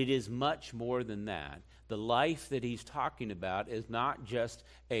 But it is much more than that. The life that he's talking about is not just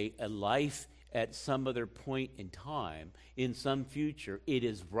a life at some other point in time, in some future. It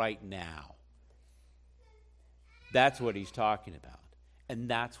is right now. That's what he's talking about. And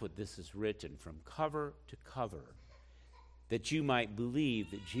that's what this is written from cover to cover, that you might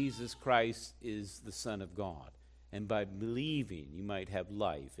believe that Jesus Christ is the Son of God, and by believing you might have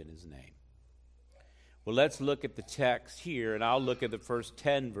life in his name. Well, let's look at the text here, and I'll look at the first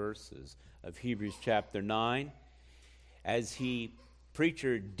 10 verses of Hebrews chapter 9 as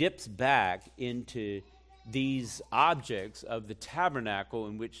preacher dips back into these objects of the tabernacle,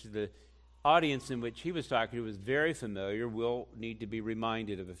 in which the audience in which he was talking to was very familiar. We'll need to be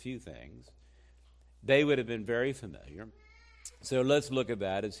reminded of a few things. They would have been very familiar. So let's look at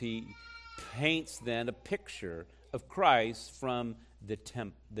that as he paints then a picture of Christ from the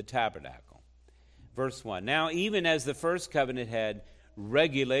tabernacle. Verse 1, now even as the first covenant had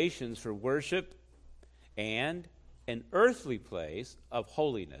regulations for worship and an earthly place of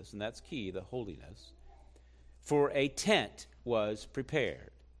holiness, and that's key, the holiness, for a tent was prepared.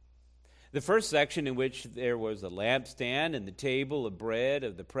 The first section, in which there was a lampstand and the table of bread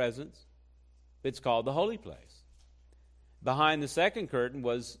of the presence, it's called the holy place. Behind the second curtain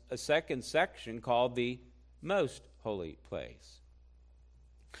was a second section called the most holy place,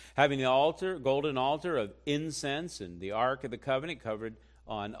 having the altar, golden altar of incense, and the ark of the covenant covered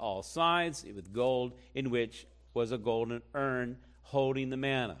on all sides with gold, in which was a golden urn holding the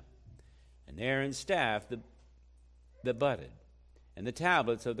manna, and Aaron's staff that budded, and the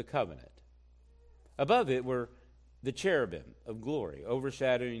tablets of the covenant. Above it were the cherubim of glory,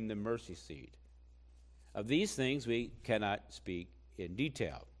 overshadowing the mercy seat. Of these things we cannot speak in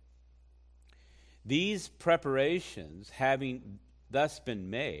detail. These preparations having thus been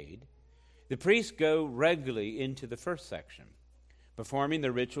made, the priests go regularly into the first section, performing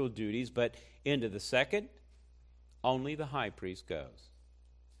the ritual duties, but into the second, only the high priest goes.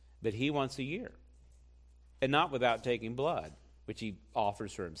 But he once a year, and not without taking blood, which he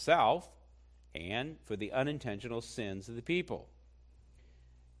offers for himself and for the unintentional sins of the people.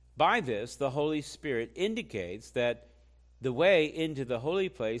 By this, the Holy Spirit indicates that the way into the holy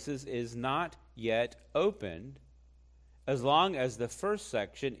places is not yet opened as long as the first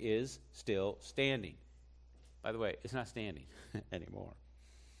section is still standing. By the way, it's not standing anymore.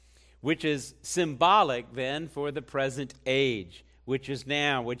 Which is symbolic then for the present age, which is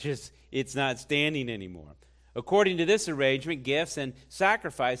now, it's not standing anymore. According to this arrangement, gifts and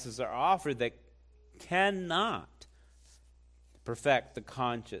sacrifices are offered that cannot perfect the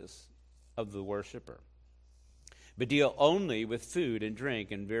conscience of the worshiper, but deal only with food and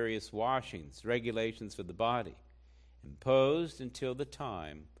drink and various washings, regulations for the body, imposed until the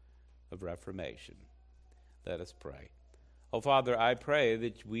time of Reformation. Let us pray. Oh, Father, I pray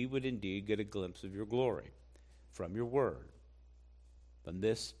that we would indeed get a glimpse of your glory from your word, from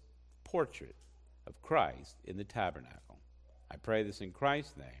this portrait of Christ in the tabernacle. I pray this in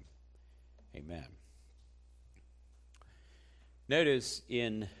Christ's name. Amen. Notice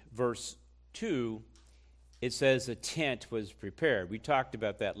in verse 2, it says a tent was prepared. We talked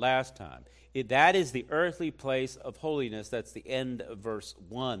about that last time. That is the earthly place of holiness. That's the end of verse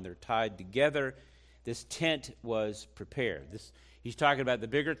 1. They're tied together. This tent was prepared. He's talking about the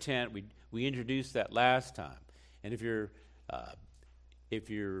bigger tent. We introduced that last time. And if your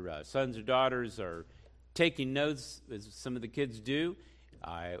sons or daughters are taking notes, as some of the kids do,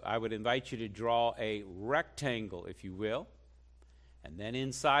 I would invite you to draw a rectangle, if you will, and then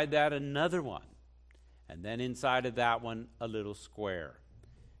inside that another one, and then inside of that one a little square.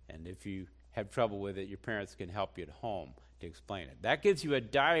 And if you have trouble with it, your parents can help you at home to explain it. That gives you a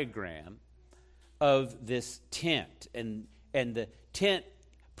diagram of this tent. And the tent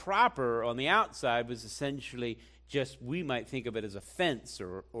proper on the outside was essentially just, we might think of it as a fence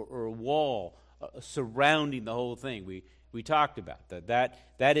or a wall surrounding the whole thing. We talked about that.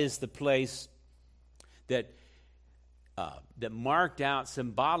 That is the place that marked out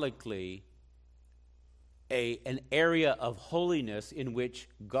symbolically an area of holiness in which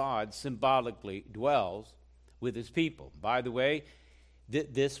God symbolically dwells with his people. By the way,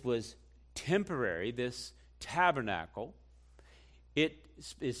 this was temporary, this tabernacle. It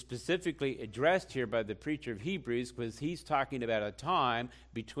is specifically addressed here by the preacher of Hebrews because he's talking about a time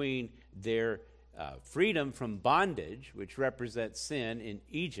between their freedom from bondage, which represents sin in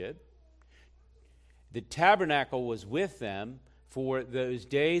Egypt. The tabernacle was with them for those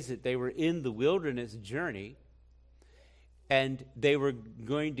days that they were in the wilderness journey, and they were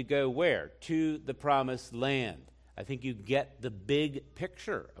going to go where? To the promised land. I think you get the big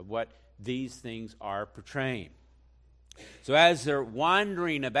picture of what these things are portraying. So as they're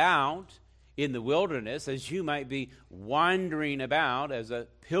wandering about in the wilderness, as you might be wandering about as a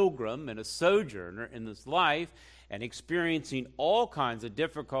pilgrim and a sojourner in this life and experiencing all kinds of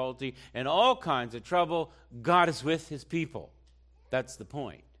difficulty and all kinds of trouble, God is with his people. That's the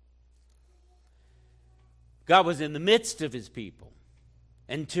point. God was in the midst of his people.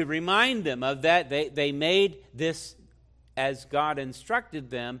 And to remind them of that, they made this, as God instructed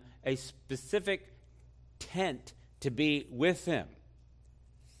them, a specific tent to be with him.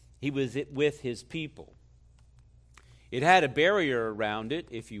 He was with his people. It had a barrier around it,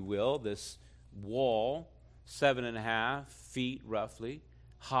 if you will, this wall, 7.5 feet roughly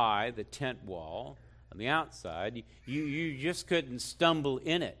high, the tent wall on the outside. You just couldn't stumble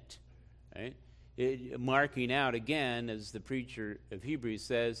in it, right? Marking out again, as the preacher of Hebrews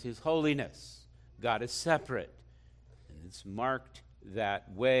says, his holiness. God is separate. And it's marked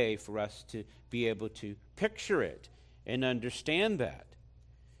that way for us to be able to picture it and understand that.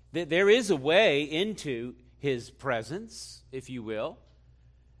 There is a way into his presence, if you will.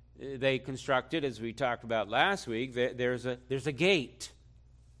 They constructed, as we talked about last week, there's a gate.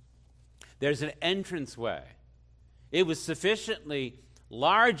 There's an entranceway. It was sufficiently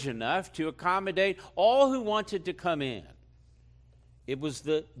large enough to accommodate all who wanted to come in. It was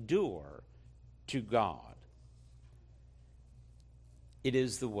the door to God. It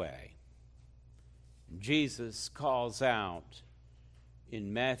is the way. Jesus calls out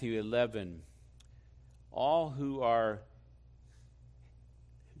in Matthew 11, all who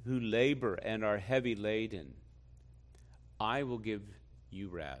labor and are heavy laden, I will give you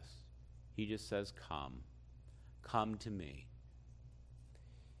rest. He just says, come to me.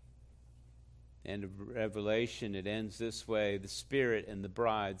 And of Revelation, it ends this way: the Spirit and the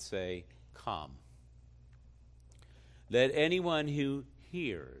bride say, come. Let anyone who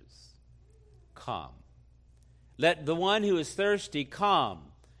hears come. Let the one who is thirsty come,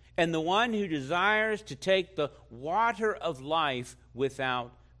 and the one who desires to take the water of life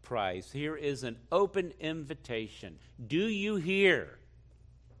without price. Here is an open invitation. Do you hear?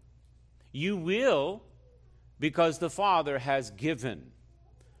 You will, because the Father has given –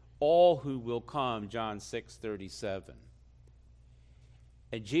 all who will come, John 6:37.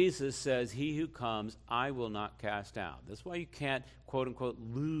 And Jesus says, he who comes, I will not cast out. That's why you can't, quote unquote,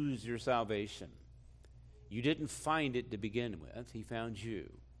 lose your salvation. You didn't find it to begin with. He found you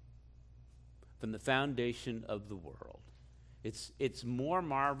from the foundation of the world. It's more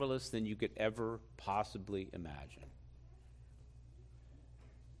marvelous than you could ever possibly imagine.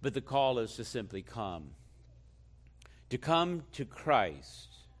 But the call is to simply come. To come to Christ.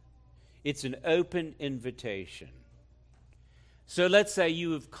 It's an open invitation. So let's say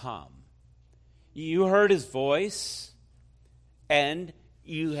you have come. You heard his voice, and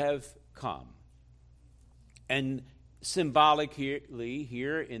you have come. And symbolically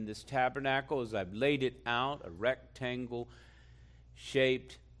here in this tabernacle, as I've laid it out, a rectangle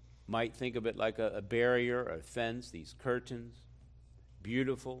shaped, might think of it like a barrier, a fence, these curtains,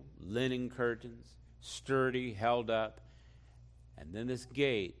 beautiful linen curtains, sturdy, held up, and then this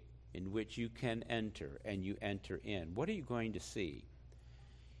gate in which you can enter, and you enter in. What are you going to see?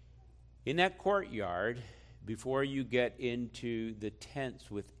 In that courtyard, before you get into the tents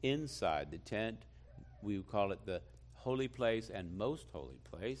inside the tent, we would call it the holy place and most holy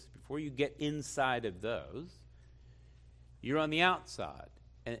place. Before you get inside of those, you're on the outside,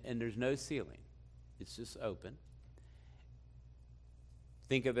 and there's no ceiling. It's just open.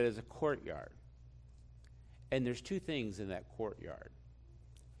 Think of it as a courtyard. And there's two things in that courtyard.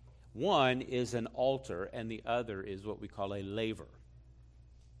 One is an altar, and the other is what we call a laver.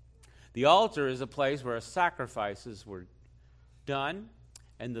 The altar is a place where sacrifices were done,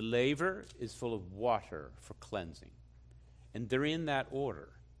 and the laver is full of water for cleansing. And they're in that order.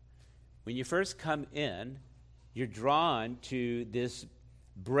 When you first come in, you're drawn to this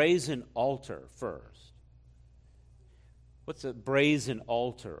brazen altar first. What's a brazen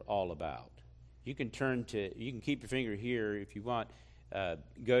altar all about? You can keep your finger here if you want.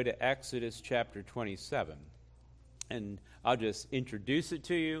 Go to Exodus chapter 27, and I'll just introduce it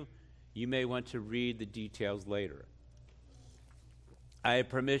to you. You may want to read the details later. I have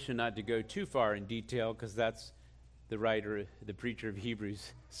permission not to go too far in detail because that's the preacher of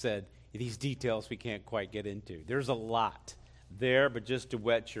Hebrews said, these details we can't quite get into. There's a lot there, but just to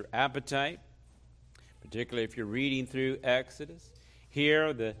whet your appetite, particularly if you're reading through Exodus,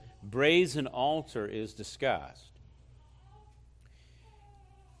 here the brazen altar is discussed.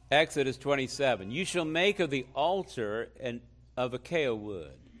 Exodus 27, you shall make of the altar of acacia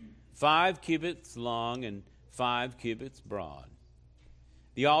wood, 5 cubits long and 5 cubits broad.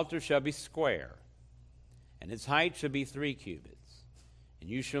 The altar shall be square, and its height shall be 3 cubits. And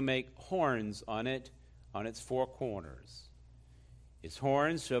you shall make horns on it, on its 4 corners. Its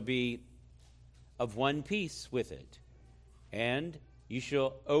horns shall be of one piece with it, and you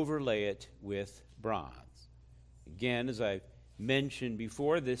shall overlay it with bronze. Again, as I've mentioned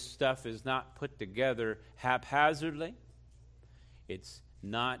before, this stuff is not put together haphazardly. It's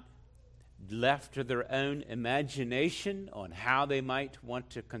not left to their own imagination on how they might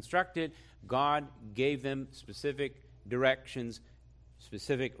want to construct it. God gave them specific directions,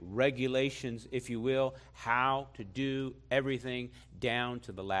 specific regulations, if you will, how to do everything down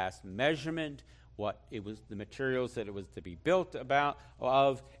to the last measurement, what it was, the materials that it was to be built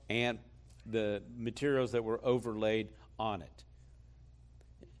of, and the materials that were overlaid on it.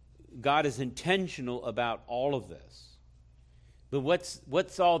 God is intentional about all of this. But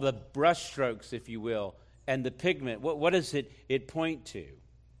what's all the brushstrokes, if you will, and the pigment? What does it point to?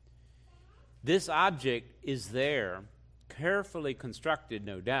 This object is there, carefully constructed,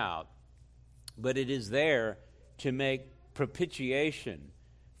 no doubt, but it is there to make propitiation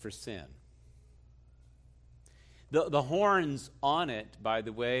for sin. The horns on it, by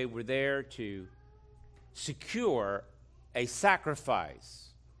the way, were there to secure a sacrifice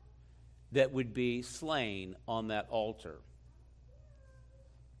that would be slain on that altar.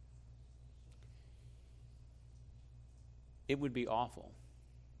 It would be awful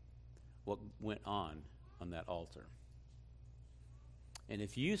what went on that altar. And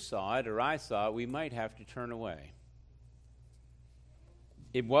if you saw it or I saw it, we might have to turn away.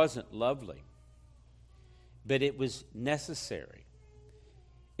 It wasn't lovely, but it was necessary.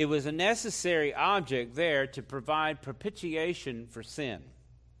 It was a necessary object there to provide propitiation for sin.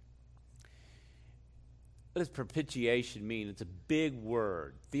 What does propitiation mean? It's a big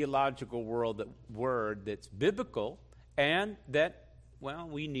word, theological word that's biblical and that, well,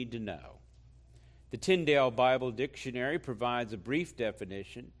 we need to know. The Tyndale Bible Dictionary provides a brief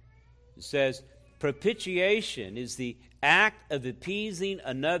definition. It says, propitiation is the act of appeasing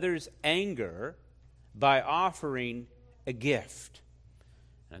another's anger by offering a gift.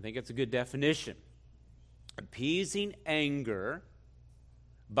 And I think it's a good definition. Appeasing anger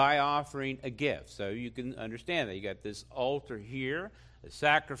by offering a gift. So you can understand that. You got this altar here, a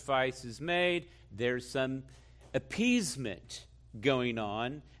sacrifice is made, there's some appeasement going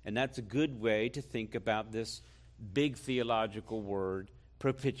on, and that's a good way to think about this big theological word,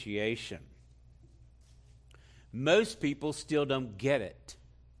 propitiation. Most people still don't get it.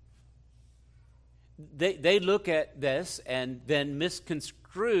 They look at this and then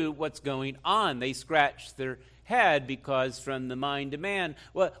misconstrue what's going on. They scratch their head because from the mind to man,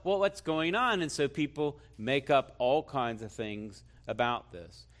 what's going on? And so people make up all kinds of things about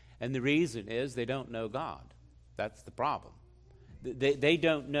this. And the reason is they don't know God. That's the problem. They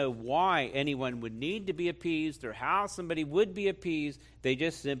don't know why anyone would need to be appeased or how somebody would be appeased. They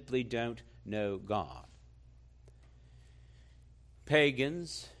just simply don't know God.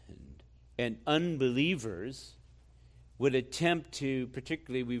 Pagans and unbelievers would attempt to,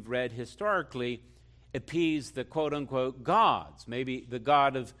 particularly we've read historically, appease the quote-unquote gods, maybe the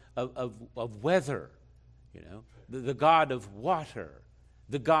god of weather, the god of water,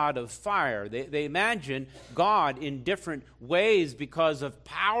 the god of fire. They imagine God in different ways because of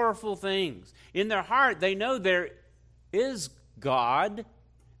powerful things. In their heart, they know there is God.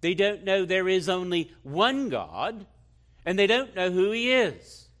 They don't know there is only one God, and they don't know who He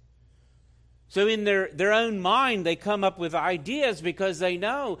is. So in their own mind, they come up with ideas because they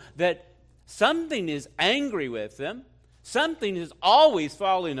know that something is angry with them. Something is always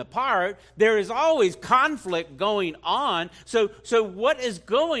falling apart. There is always conflict going on. So what is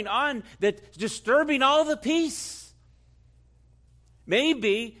going on that's disturbing all the peace?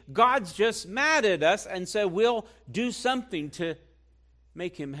 Maybe God's just mad at us, and so we'll do something to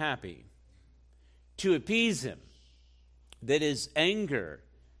make Him happy, to appease Him, that His anger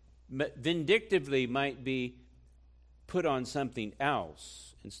vindictively might be put on something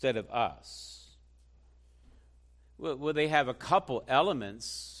else instead of us. Well, they have a couple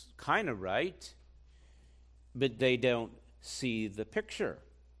elements kind of right, but they don't see the picture,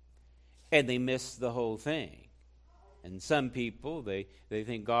 and they miss the whole thing. And some people, they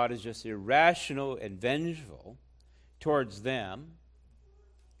think God is just irrational and vengeful towards them.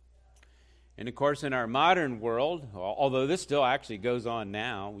 And of course, in our modern world, although this still actually goes on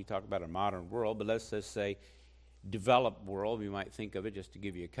now, we talk about our modern world, but let's just say developed world, we might think of it just to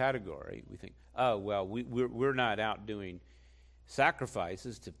give you a category. We think, oh, well, we're not out doing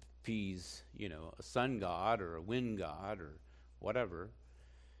sacrifices to appease, a sun god or a wind god or whatever.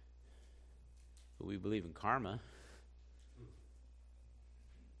 But we believe in karma.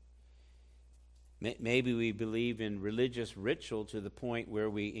 Maybe we believe in religious ritual to the point where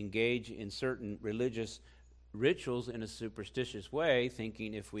we engage in certain religious rituals in a superstitious way,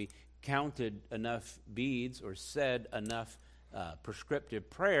 thinking if we counted enough beads or said enough prescriptive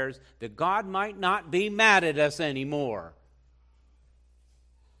prayers, that God might not be mad at us anymore.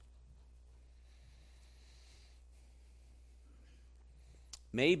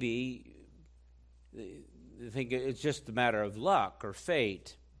 Maybe they think it's just a matter of luck or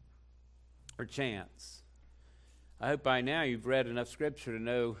fate or chance. I hope by now you've read enough Scripture to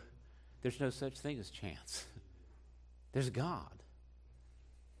know there's no such thing as chance. There's God.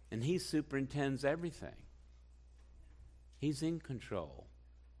 And He superintends everything. He's in control.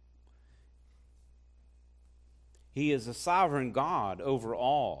 He is a sovereign God over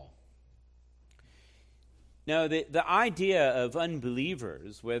all. Now, the idea of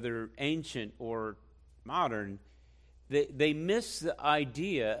unbelievers, whether ancient or modern, they miss the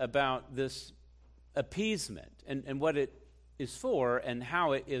idea about this appeasement and what it is for and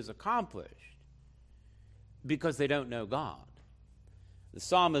how it is accomplished because they don't know God. The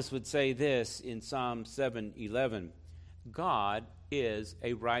psalmist would say this in Psalm 7:11, God is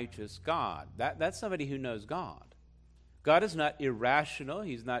a righteous God. That's somebody who knows God. God is not irrational.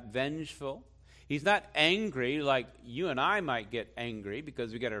 He's not vengeful. He's not angry like you and I might get angry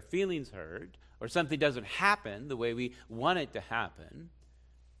because we get our feelings hurt or something doesn't happen the way we want it to happen.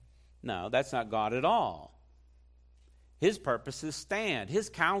 No, that's not God at all. His purposes stand. His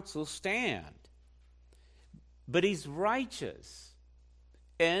counsels stand. But He's righteous.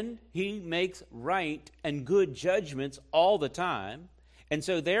 And He makes right and good judgments all the time. And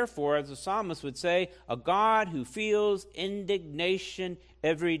so therefore, as the psalmist would say, a God who feels indignation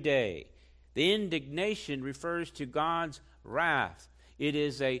every day. The indignation refers to God's wrath. It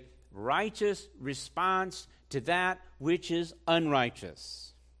is a righteous response to that which is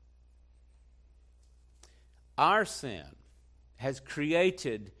unrighteous. Our sin has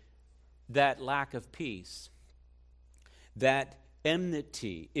created that lack of peace, that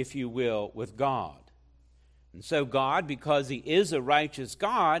enmity, if you will, with God. And so God, because He is a righteous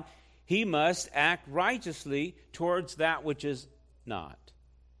God, He must act righteously towards that which is not.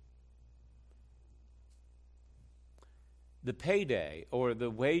 the payday or the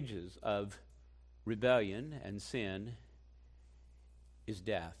wages of rebellion and sin is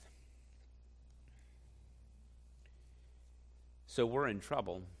death. So we're in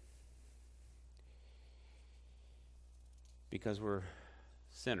trouble because we're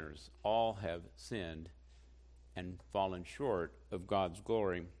sinners. All have sinned and fallen short of God's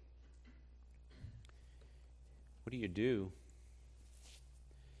glory. What do?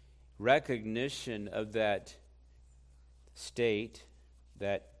 Recognition of that state,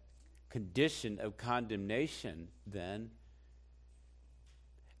 that condition of condemnation, then,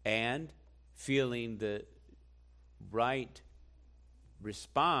 and feeling the right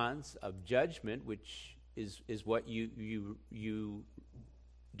response of judgment, which is what you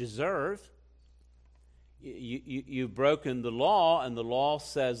deserve. You've broken the law, and the law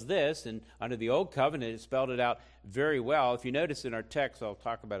says this, and under the Old Covenant, it spelled it out very well. If you notice in our text, I'll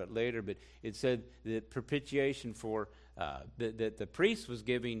talk about it later, but it said that propitiation for, that the priest was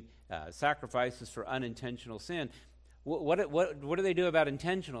giving sacrifices for unintentional sin. What do they do about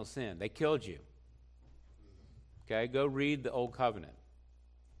intentional sin? They killed you. Okay, go read the Old Covenant.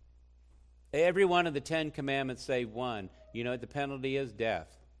 Every one of the 10 commandments save one. You know what the penalty is? Death.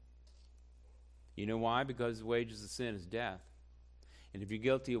 You know why? Because the wages of sin is death. And if you're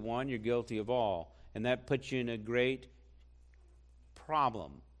guilty of one, you're guilty of all. And that puts you in a great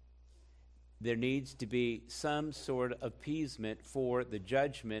problem. There needs to be some sort of appeasement for the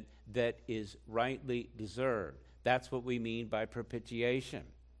judgment that is rightly deserved. That's what we mean by propitiation.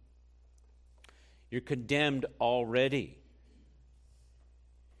 You're condemned already.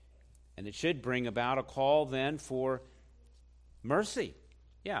 And it should bring about a call then for mercy.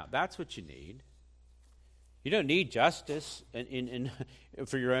 Yeah, that's what you need. You don't need justice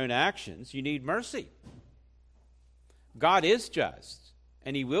for your own actions. You need mercy. God is just,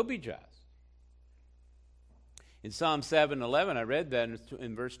 and he will be just. In Psalm 7:11, I read that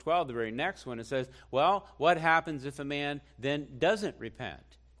in verse 12, the very next one, it says, well, what happens if a man then doesn't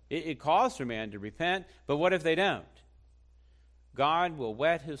repent? It calls for man to repent, but what if they don't? God will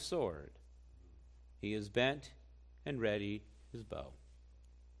whet his sword. He has bent and readied his bow.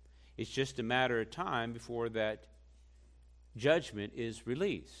 It's just a matter of time before that judgment is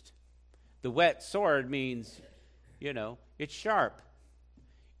released. The whet sword means, it's sharp.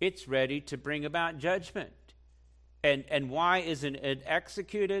 It's ready to bring about judgment. And why isn't it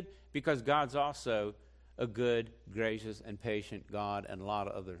executed? Because God's also a good, gracious, and patient God, and a lot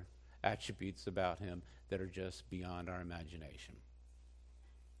of other attributes about him that are just beyond our imagination.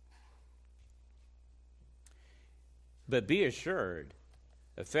 But be assured,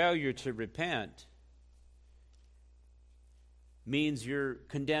 a failure to repent means you're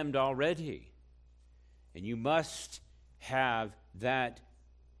condemned already. And you must have that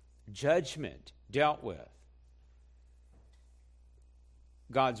judgment dealt with.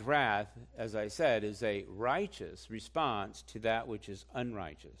 God's wrath, as I said, is a righteous response to that which is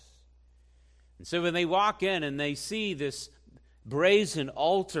unrighteous. And so when they walk in and they see this brazen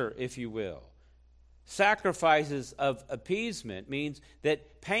altar, if you will, sacrifices of appeasement means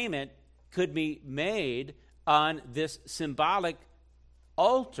that payment could be made on this symbolic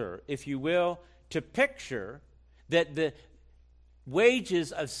altar, if you will, to picture that the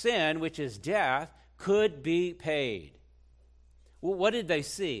wages of sin, which is death, could be paid. Well, what did they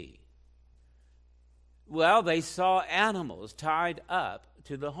see? Well, they saw animals tied up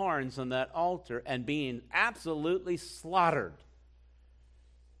to the horns on that altar and being absolutely slaughtered.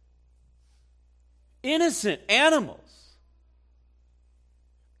 Innocent animals.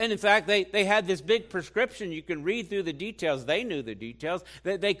 And in fact, they had this big prescription. You can read through the details. They knew the details.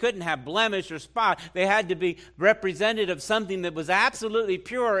 They couldn't have blemish or spot. They had to be representative of something that was absolutely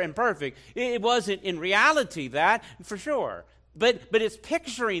pure and perfect. It wasn't in reality that, for sure. But it's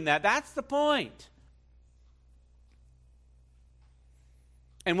picturing that. That's the point.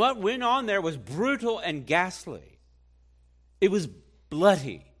 And what went on there was brutal and ghastly. It was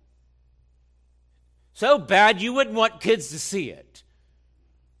bloody. So bad you wouldn't want kids to see it.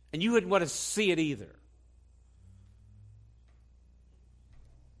 And you wouldn't want to see it either.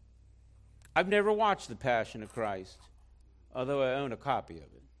 I've never watched The Passion of Christ, although I own a copy of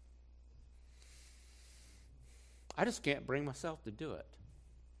it. I just can't bring myself to do it.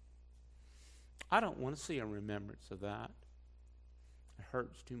 I don't want to see a remembrance of that. It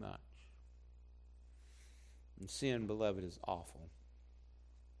hurts too much. And sin, beloved, is awful.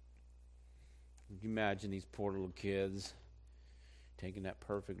 Can you imagine these poor little kids taking that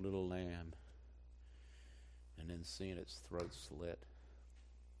perfect little lamb and then seeing its throat slit?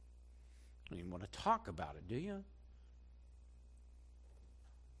 You don't even want to talk about it, do you?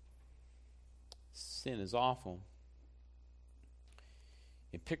 Sin is awful.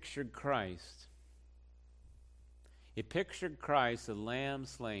 It pictured Christ. It pictured Christ, the lamb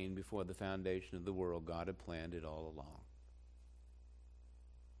slain before the foundation of the world. God had planned it all along.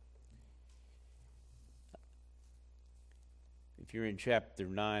 If you're in chapter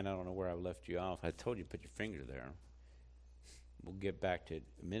 9, I don't know where I left you off. I told you to put your finger there. We'll get back to it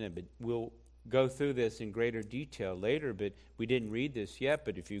in a minute, but we'll go through this in greater detail later, but we didn't read this yet,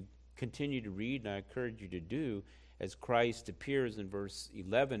 but if you continue to read, and I encourage you to do, as Christ appears in verse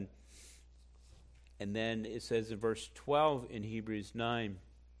 11, and then it says in verse 12 in Hebrews 9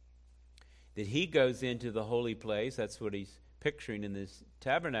 that he goes into the holy place. That's what he's picturing in this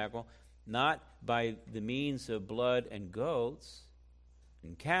tabernacle, not by the means of blood and goats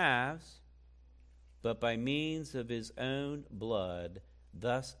and calves, but by means of his own blood,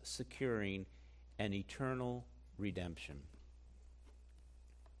 thus securing an eternal redemption.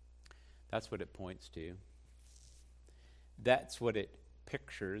 That's what it points to. That's what it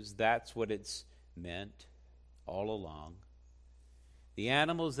pictures. That's what it's meant all along. The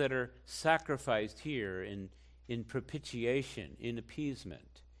animals that are sacrificed here in propitiation, in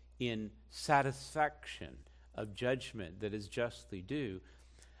appeasement, in satisfaction of judgment that is justly due,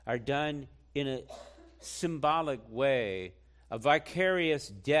 are done in a symbolic way, a vicarious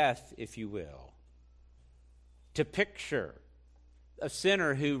death, if you will, to picture a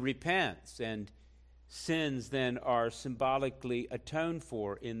sinner who repents, and sins then are symbolically atoned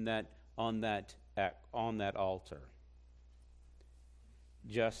for in that on that altar.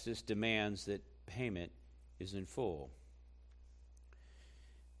 Justice demands that payment is in full.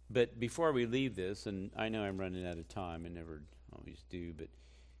 But before we leave this, and I know I'm running out of time, I never always do, but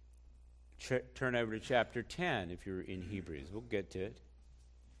turn over to chapter 10 if you're in Hebrews. We'll get to it.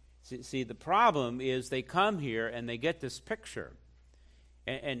 See, the problem is they come here and they get this picture.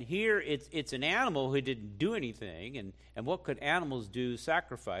 And here it's an animal who didn't do anything. And what could animals do?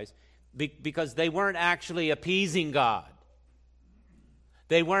 Sacrifice. Because they weren't actually appeasing God.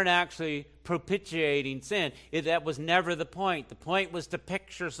 They weren't actually propitiating sin. That was never the point. The point was to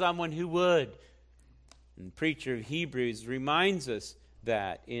picture someone who would. And the preacher of Hebrews reminds us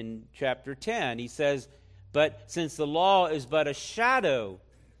that in chapter 10. He says, but since the law is but a shadow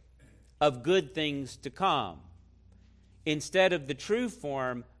of good things to come, instead of the true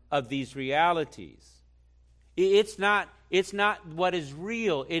form of these realities. It's not what is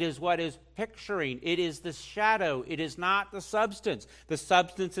real. It is what is picturing. It is the shadow. It is not the substance. The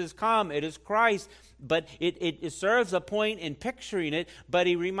substance has come. It is Christ. But it serves a point in picturing it. But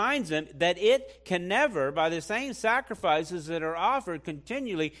he reminds them that it can never, by the same sacrifices that are offered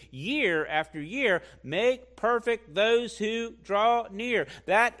continually year after year, make perfect those who draw near.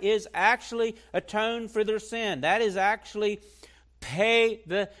 That is actually atone for their sin. That is actually pay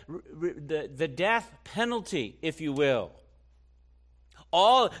the death penalty, if you will.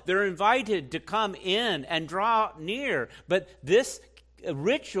 They're invited to come in and draw near, but this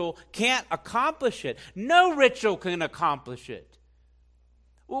ritual can't accomplish it. No ritual can accomplish it.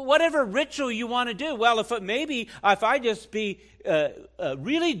 Well, whatever ritual you want to do, well, if I just be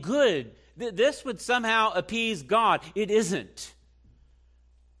really good, this would somehow appease God. It isn't.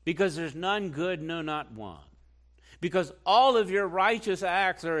 Because there's none good, no, not one. Because all of your righteous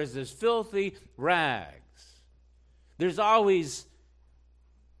acts are as filthy rags. There's always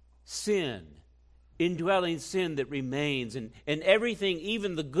sin, indwelling sin that remains, and everything,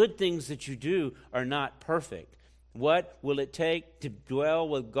 even the good things that you do, are not perfect. What will it take to dwell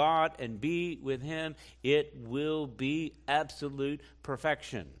with God and be with Him? It will be absolute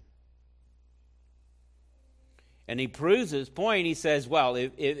perfection. And he proves his point. He says, well,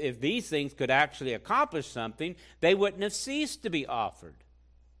 if these things could actually accomplish something, they wouldn't have ceased to be offered.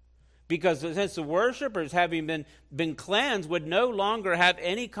 Because since the worshipers, having been cleansed, would no longer have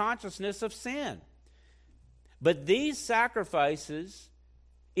any consciousness of sin. But in these sacrifices,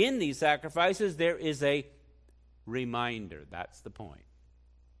 there is a reminder, that's the point,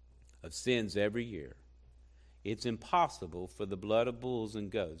 of sins every year. It's impossible for the blood of bulls and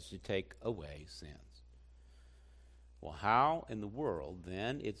goats to take away sins. Well, how in the world,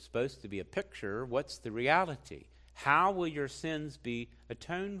 then, it's supposed to be a picture, what's the reality? How will your sins be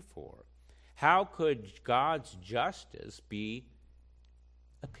atoned for? How could God's justice be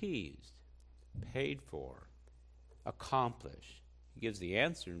appeased, paid for, accomplished? He gives the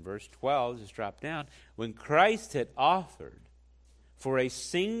answer in verse 12, just drop down. When Christ had offered for a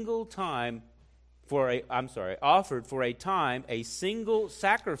time a single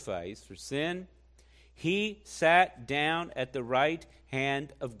sacrifice for sin, He sat down at the right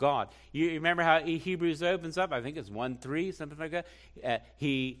hand of God. You remember how Hebrews opens up? I think it's 1:3, something like that.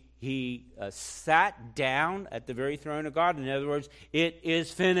 He sat down at the very throne of God. In other words, it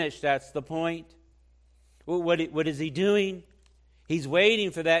is finished. That's the point. Well, what is he doing? He's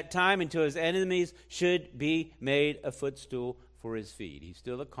waiting for that time until his enemies should be made a footstool for his feet. He's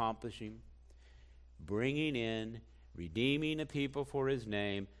still accomplishing, bringing in, redeeming a people for his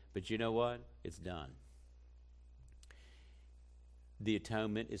name. But you know what? It's done. The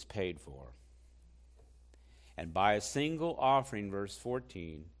atonement is paid for. And by a single offering, verse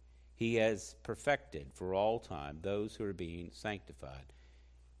 14, he has perfected for all time those who are being sanctified.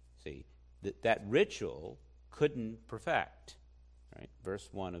 See, that ritual couldn't perfect. Right? Verse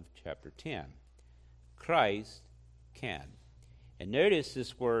 1 of chapter 10. Christ can. And notice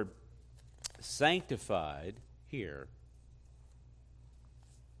this word sanctified here.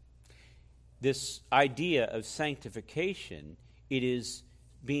 This idea of sanctification, it is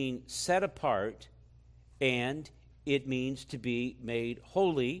being set apart, and it means to be made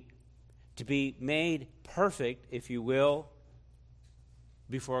holy, to be made perfect, if you will,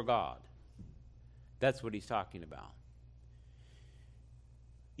 before God. That's what he's talking about.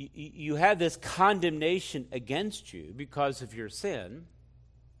 You have this condemnation against you because of your sin.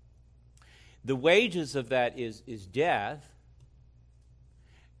 The wages of that is death.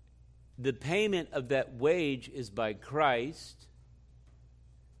 The payment of that wage is by Christ.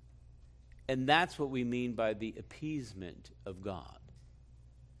 And that's what we mean by the appeasement of God.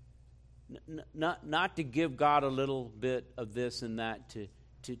 Not to give God a little bit of this and that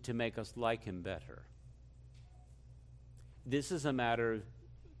to make us like him better. This is a matter of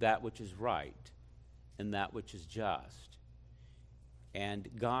that which is right and that which is just. And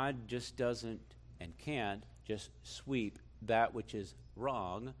God just doesn't and can't just sweep that which is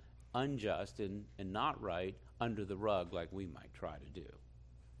wrong, unjust, and not right under the rug like we might try to do.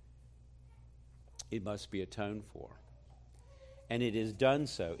 It must be atoned for. And it is done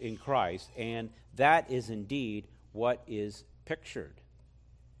so in Christ, and that is indeed what is pictured.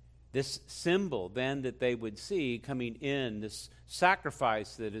 This symbol then that they would see coming in, this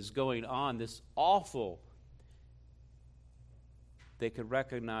sacrifice that is going on, this awful, they could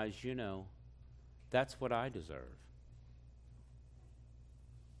recognize, that's what I deserve.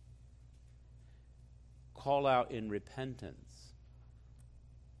 Call out in repentance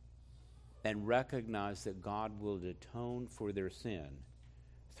and recognize that God will atone for their sin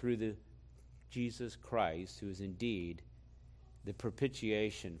through the Jesus Christ, who is indeed the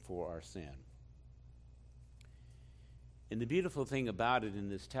propitiation for our sin. And the beautiful thing about it in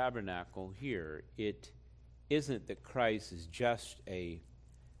this tabernacle here, it isn't that Christ is just a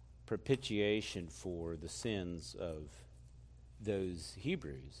propitiation for the sins of those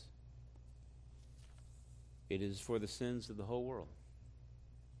Hebrews. It is for the sins of the whole world.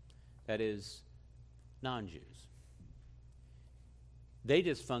 That is, non-Jews. They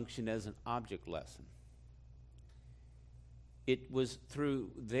just function as an object lesson. It was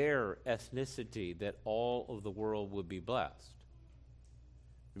through their ethnicity that all of the world would be blessed.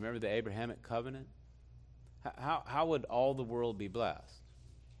 Remember the Abrahamic covenant? How would all the world be blessed?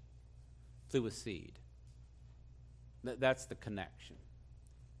 Through a seed. That's the connection.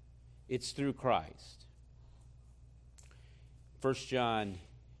 It's through Christ. 1 John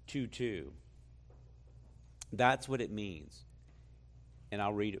 2:2. That's what it means. And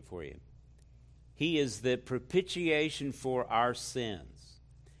I'll read it for you. He is the propitiation for our sins,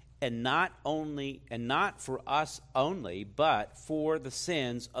 and not for us only, but for the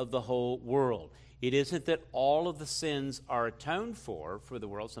sins of the whole world. It isn't that all of the sins are atoned for the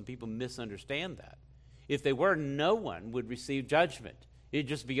world. Some people misunderstand that. If they were, no one would receive judgment. It'd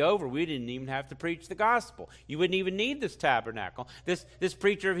just be over. We didn't even have to preach the gospel. You wouldn't even need this tabernacle. This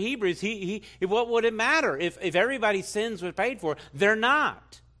preacher of Hebrews, what would it matter if everybody's sins were paid for? They're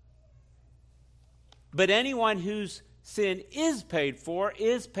not. But anyone whose sin is paid for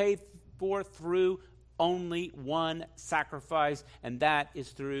through only one sacrifice, and that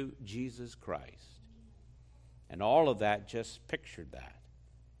is through Jesus Christ. And all of that just pictured that.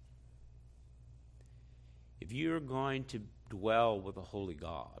 If you're going to dwell with a holy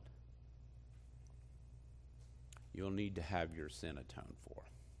God, you'll need to have your sin atoned for.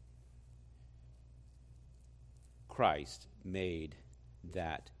 Christ made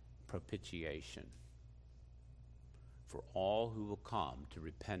that propitiation for all who will come to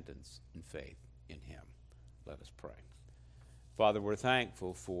repentance and faith in him. Let us pray. Father, we're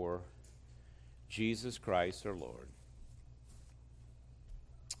thankful for Jesus Christ our Lord,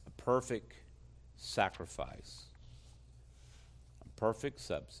 a perfect sacrifice, a perfect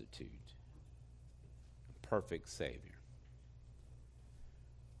substitute, perfect Savior.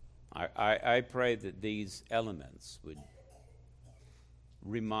 I pray that these elements would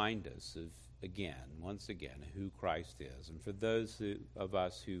remind us of, once again, who Christ is. And for those of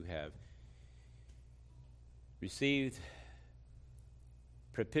us who have received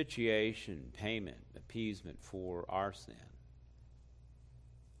propitiation, payment, appeasement for our sin,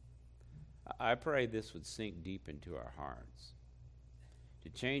 I pray this would sink deep into our hearts to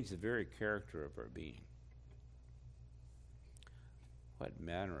change the very character of our being. What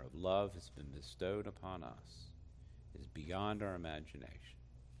manner of love has been bestowed upon us is beyond our imagination.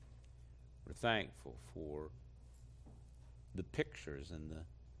 We're thankful for the pictures and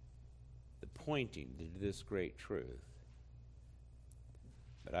the pointing to this great truth.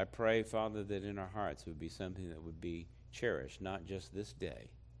 But I pray, Father, that in our hearts would be something that would be cherished, not just this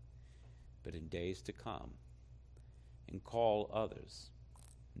day, but in days to come, and call others,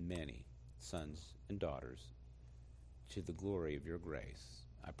 many sons and daughters, to the glory of your grace.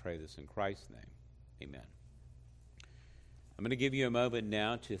 I pray this in Christ's name. Amen. I'm going to give you a moment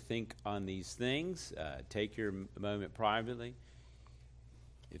now to think on these things. Take your moment privately.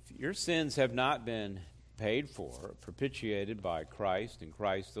 If your sins have not been paid for, propitiated by Christ and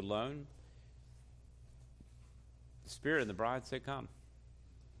Christ alone, the Spirit and the bride say, come.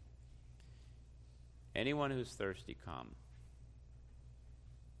 Anyone who's thirsty, come.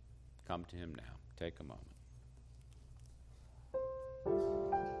 Come to him now. Take a moment.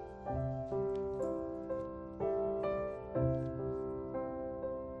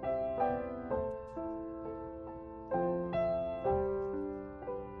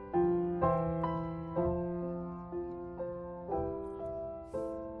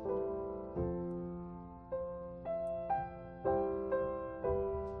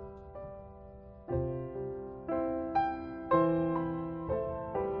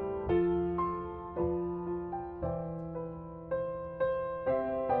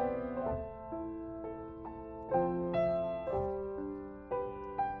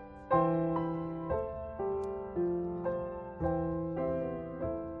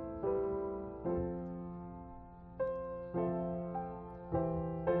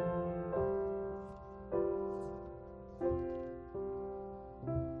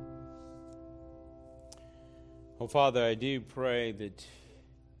 Oh, Father, I do pray that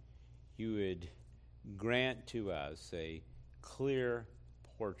you would grant to us a clear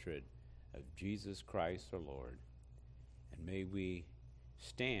portrait of Jesus Christ our Lord, and may we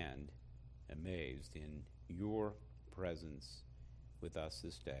stand amazed in your presence with us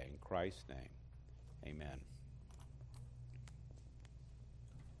this day. In Christ's name, amen.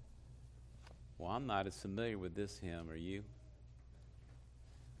 Well, I'm not as familiar with this hymn, are you?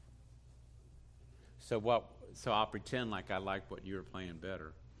 So I'll pretend like I like what you were playing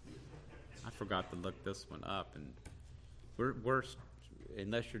better. I forgot to look this one up, and we're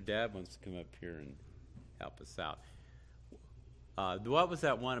unless your dad wants to come up here and help us out. What was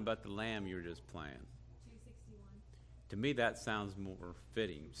that one about the lamb you were just playing? 261. To me, that sounds more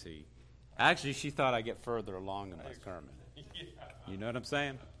fitting. See, actually, she thought I'd get further along in my sermon. You know what I'm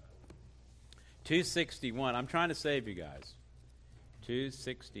saying? 261. I'm trying to save you guys.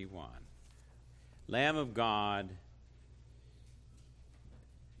 261. Lamb of God.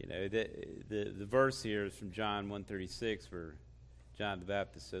 You know, the verse here is from John 1:36, where John the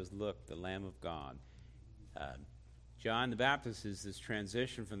Baptist says, "Look, the Lamb of God." John the Baptist is this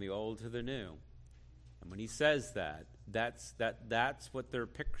transition from the old to the new, and when he says that, that's what they're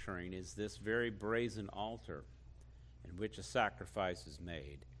picturing, is this very brazen altar in which a sacrifice is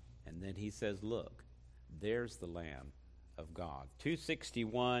made, and then he says, "Look, there's the Lamb of God."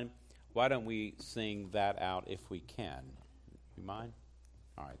 261. Why don't we sing that out if we can? You mind?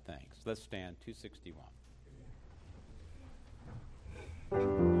 All right, thanks. Let's stand. 261.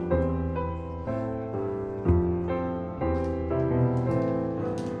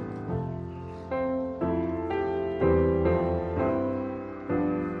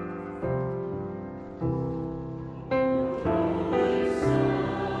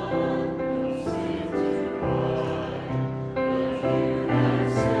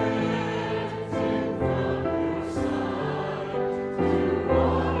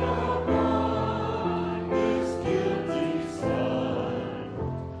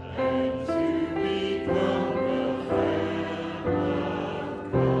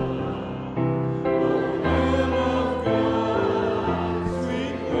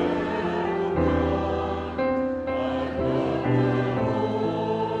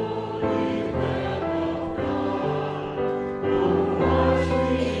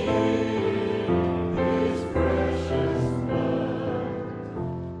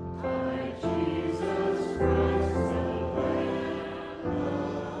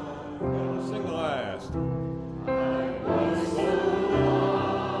 Christ.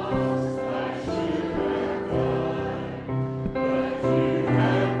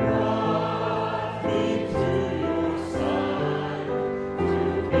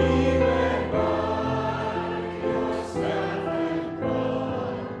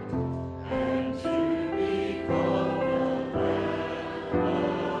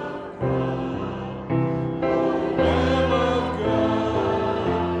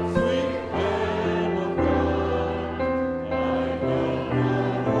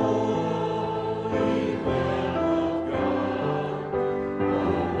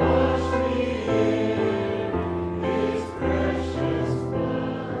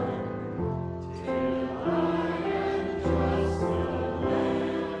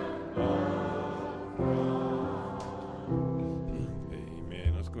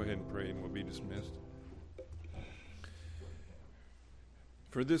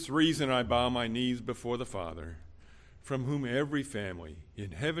 For this reason I bow my knees before the Father, from whom every family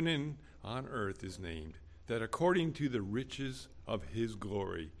in heaven and on earth is named, that according to the riches of his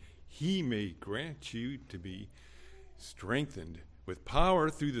glory he may grant you to be strengthened with power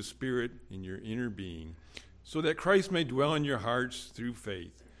through the Spirit in your inner being, so that Christ may dwell in your hearts through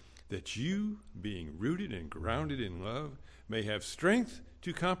faith, that you, being rooted and grounded in love, may have strength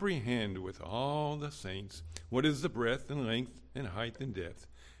to comprehend with all the saints what is the breadth and length and height and depth,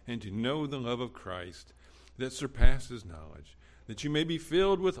 and to know the love of Christ that surpasses knowledge, that you may be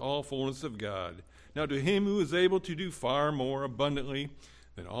filled with all fullness of God. Now to him who is able to do far more abundantly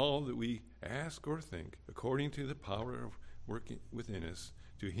than all that we ask or think, according to the power of working within us,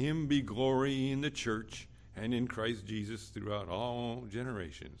 to him be glory in the church and in Christ Jesus throughout all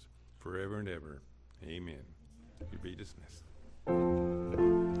generations, forever and ever. Amen. You be dismissed.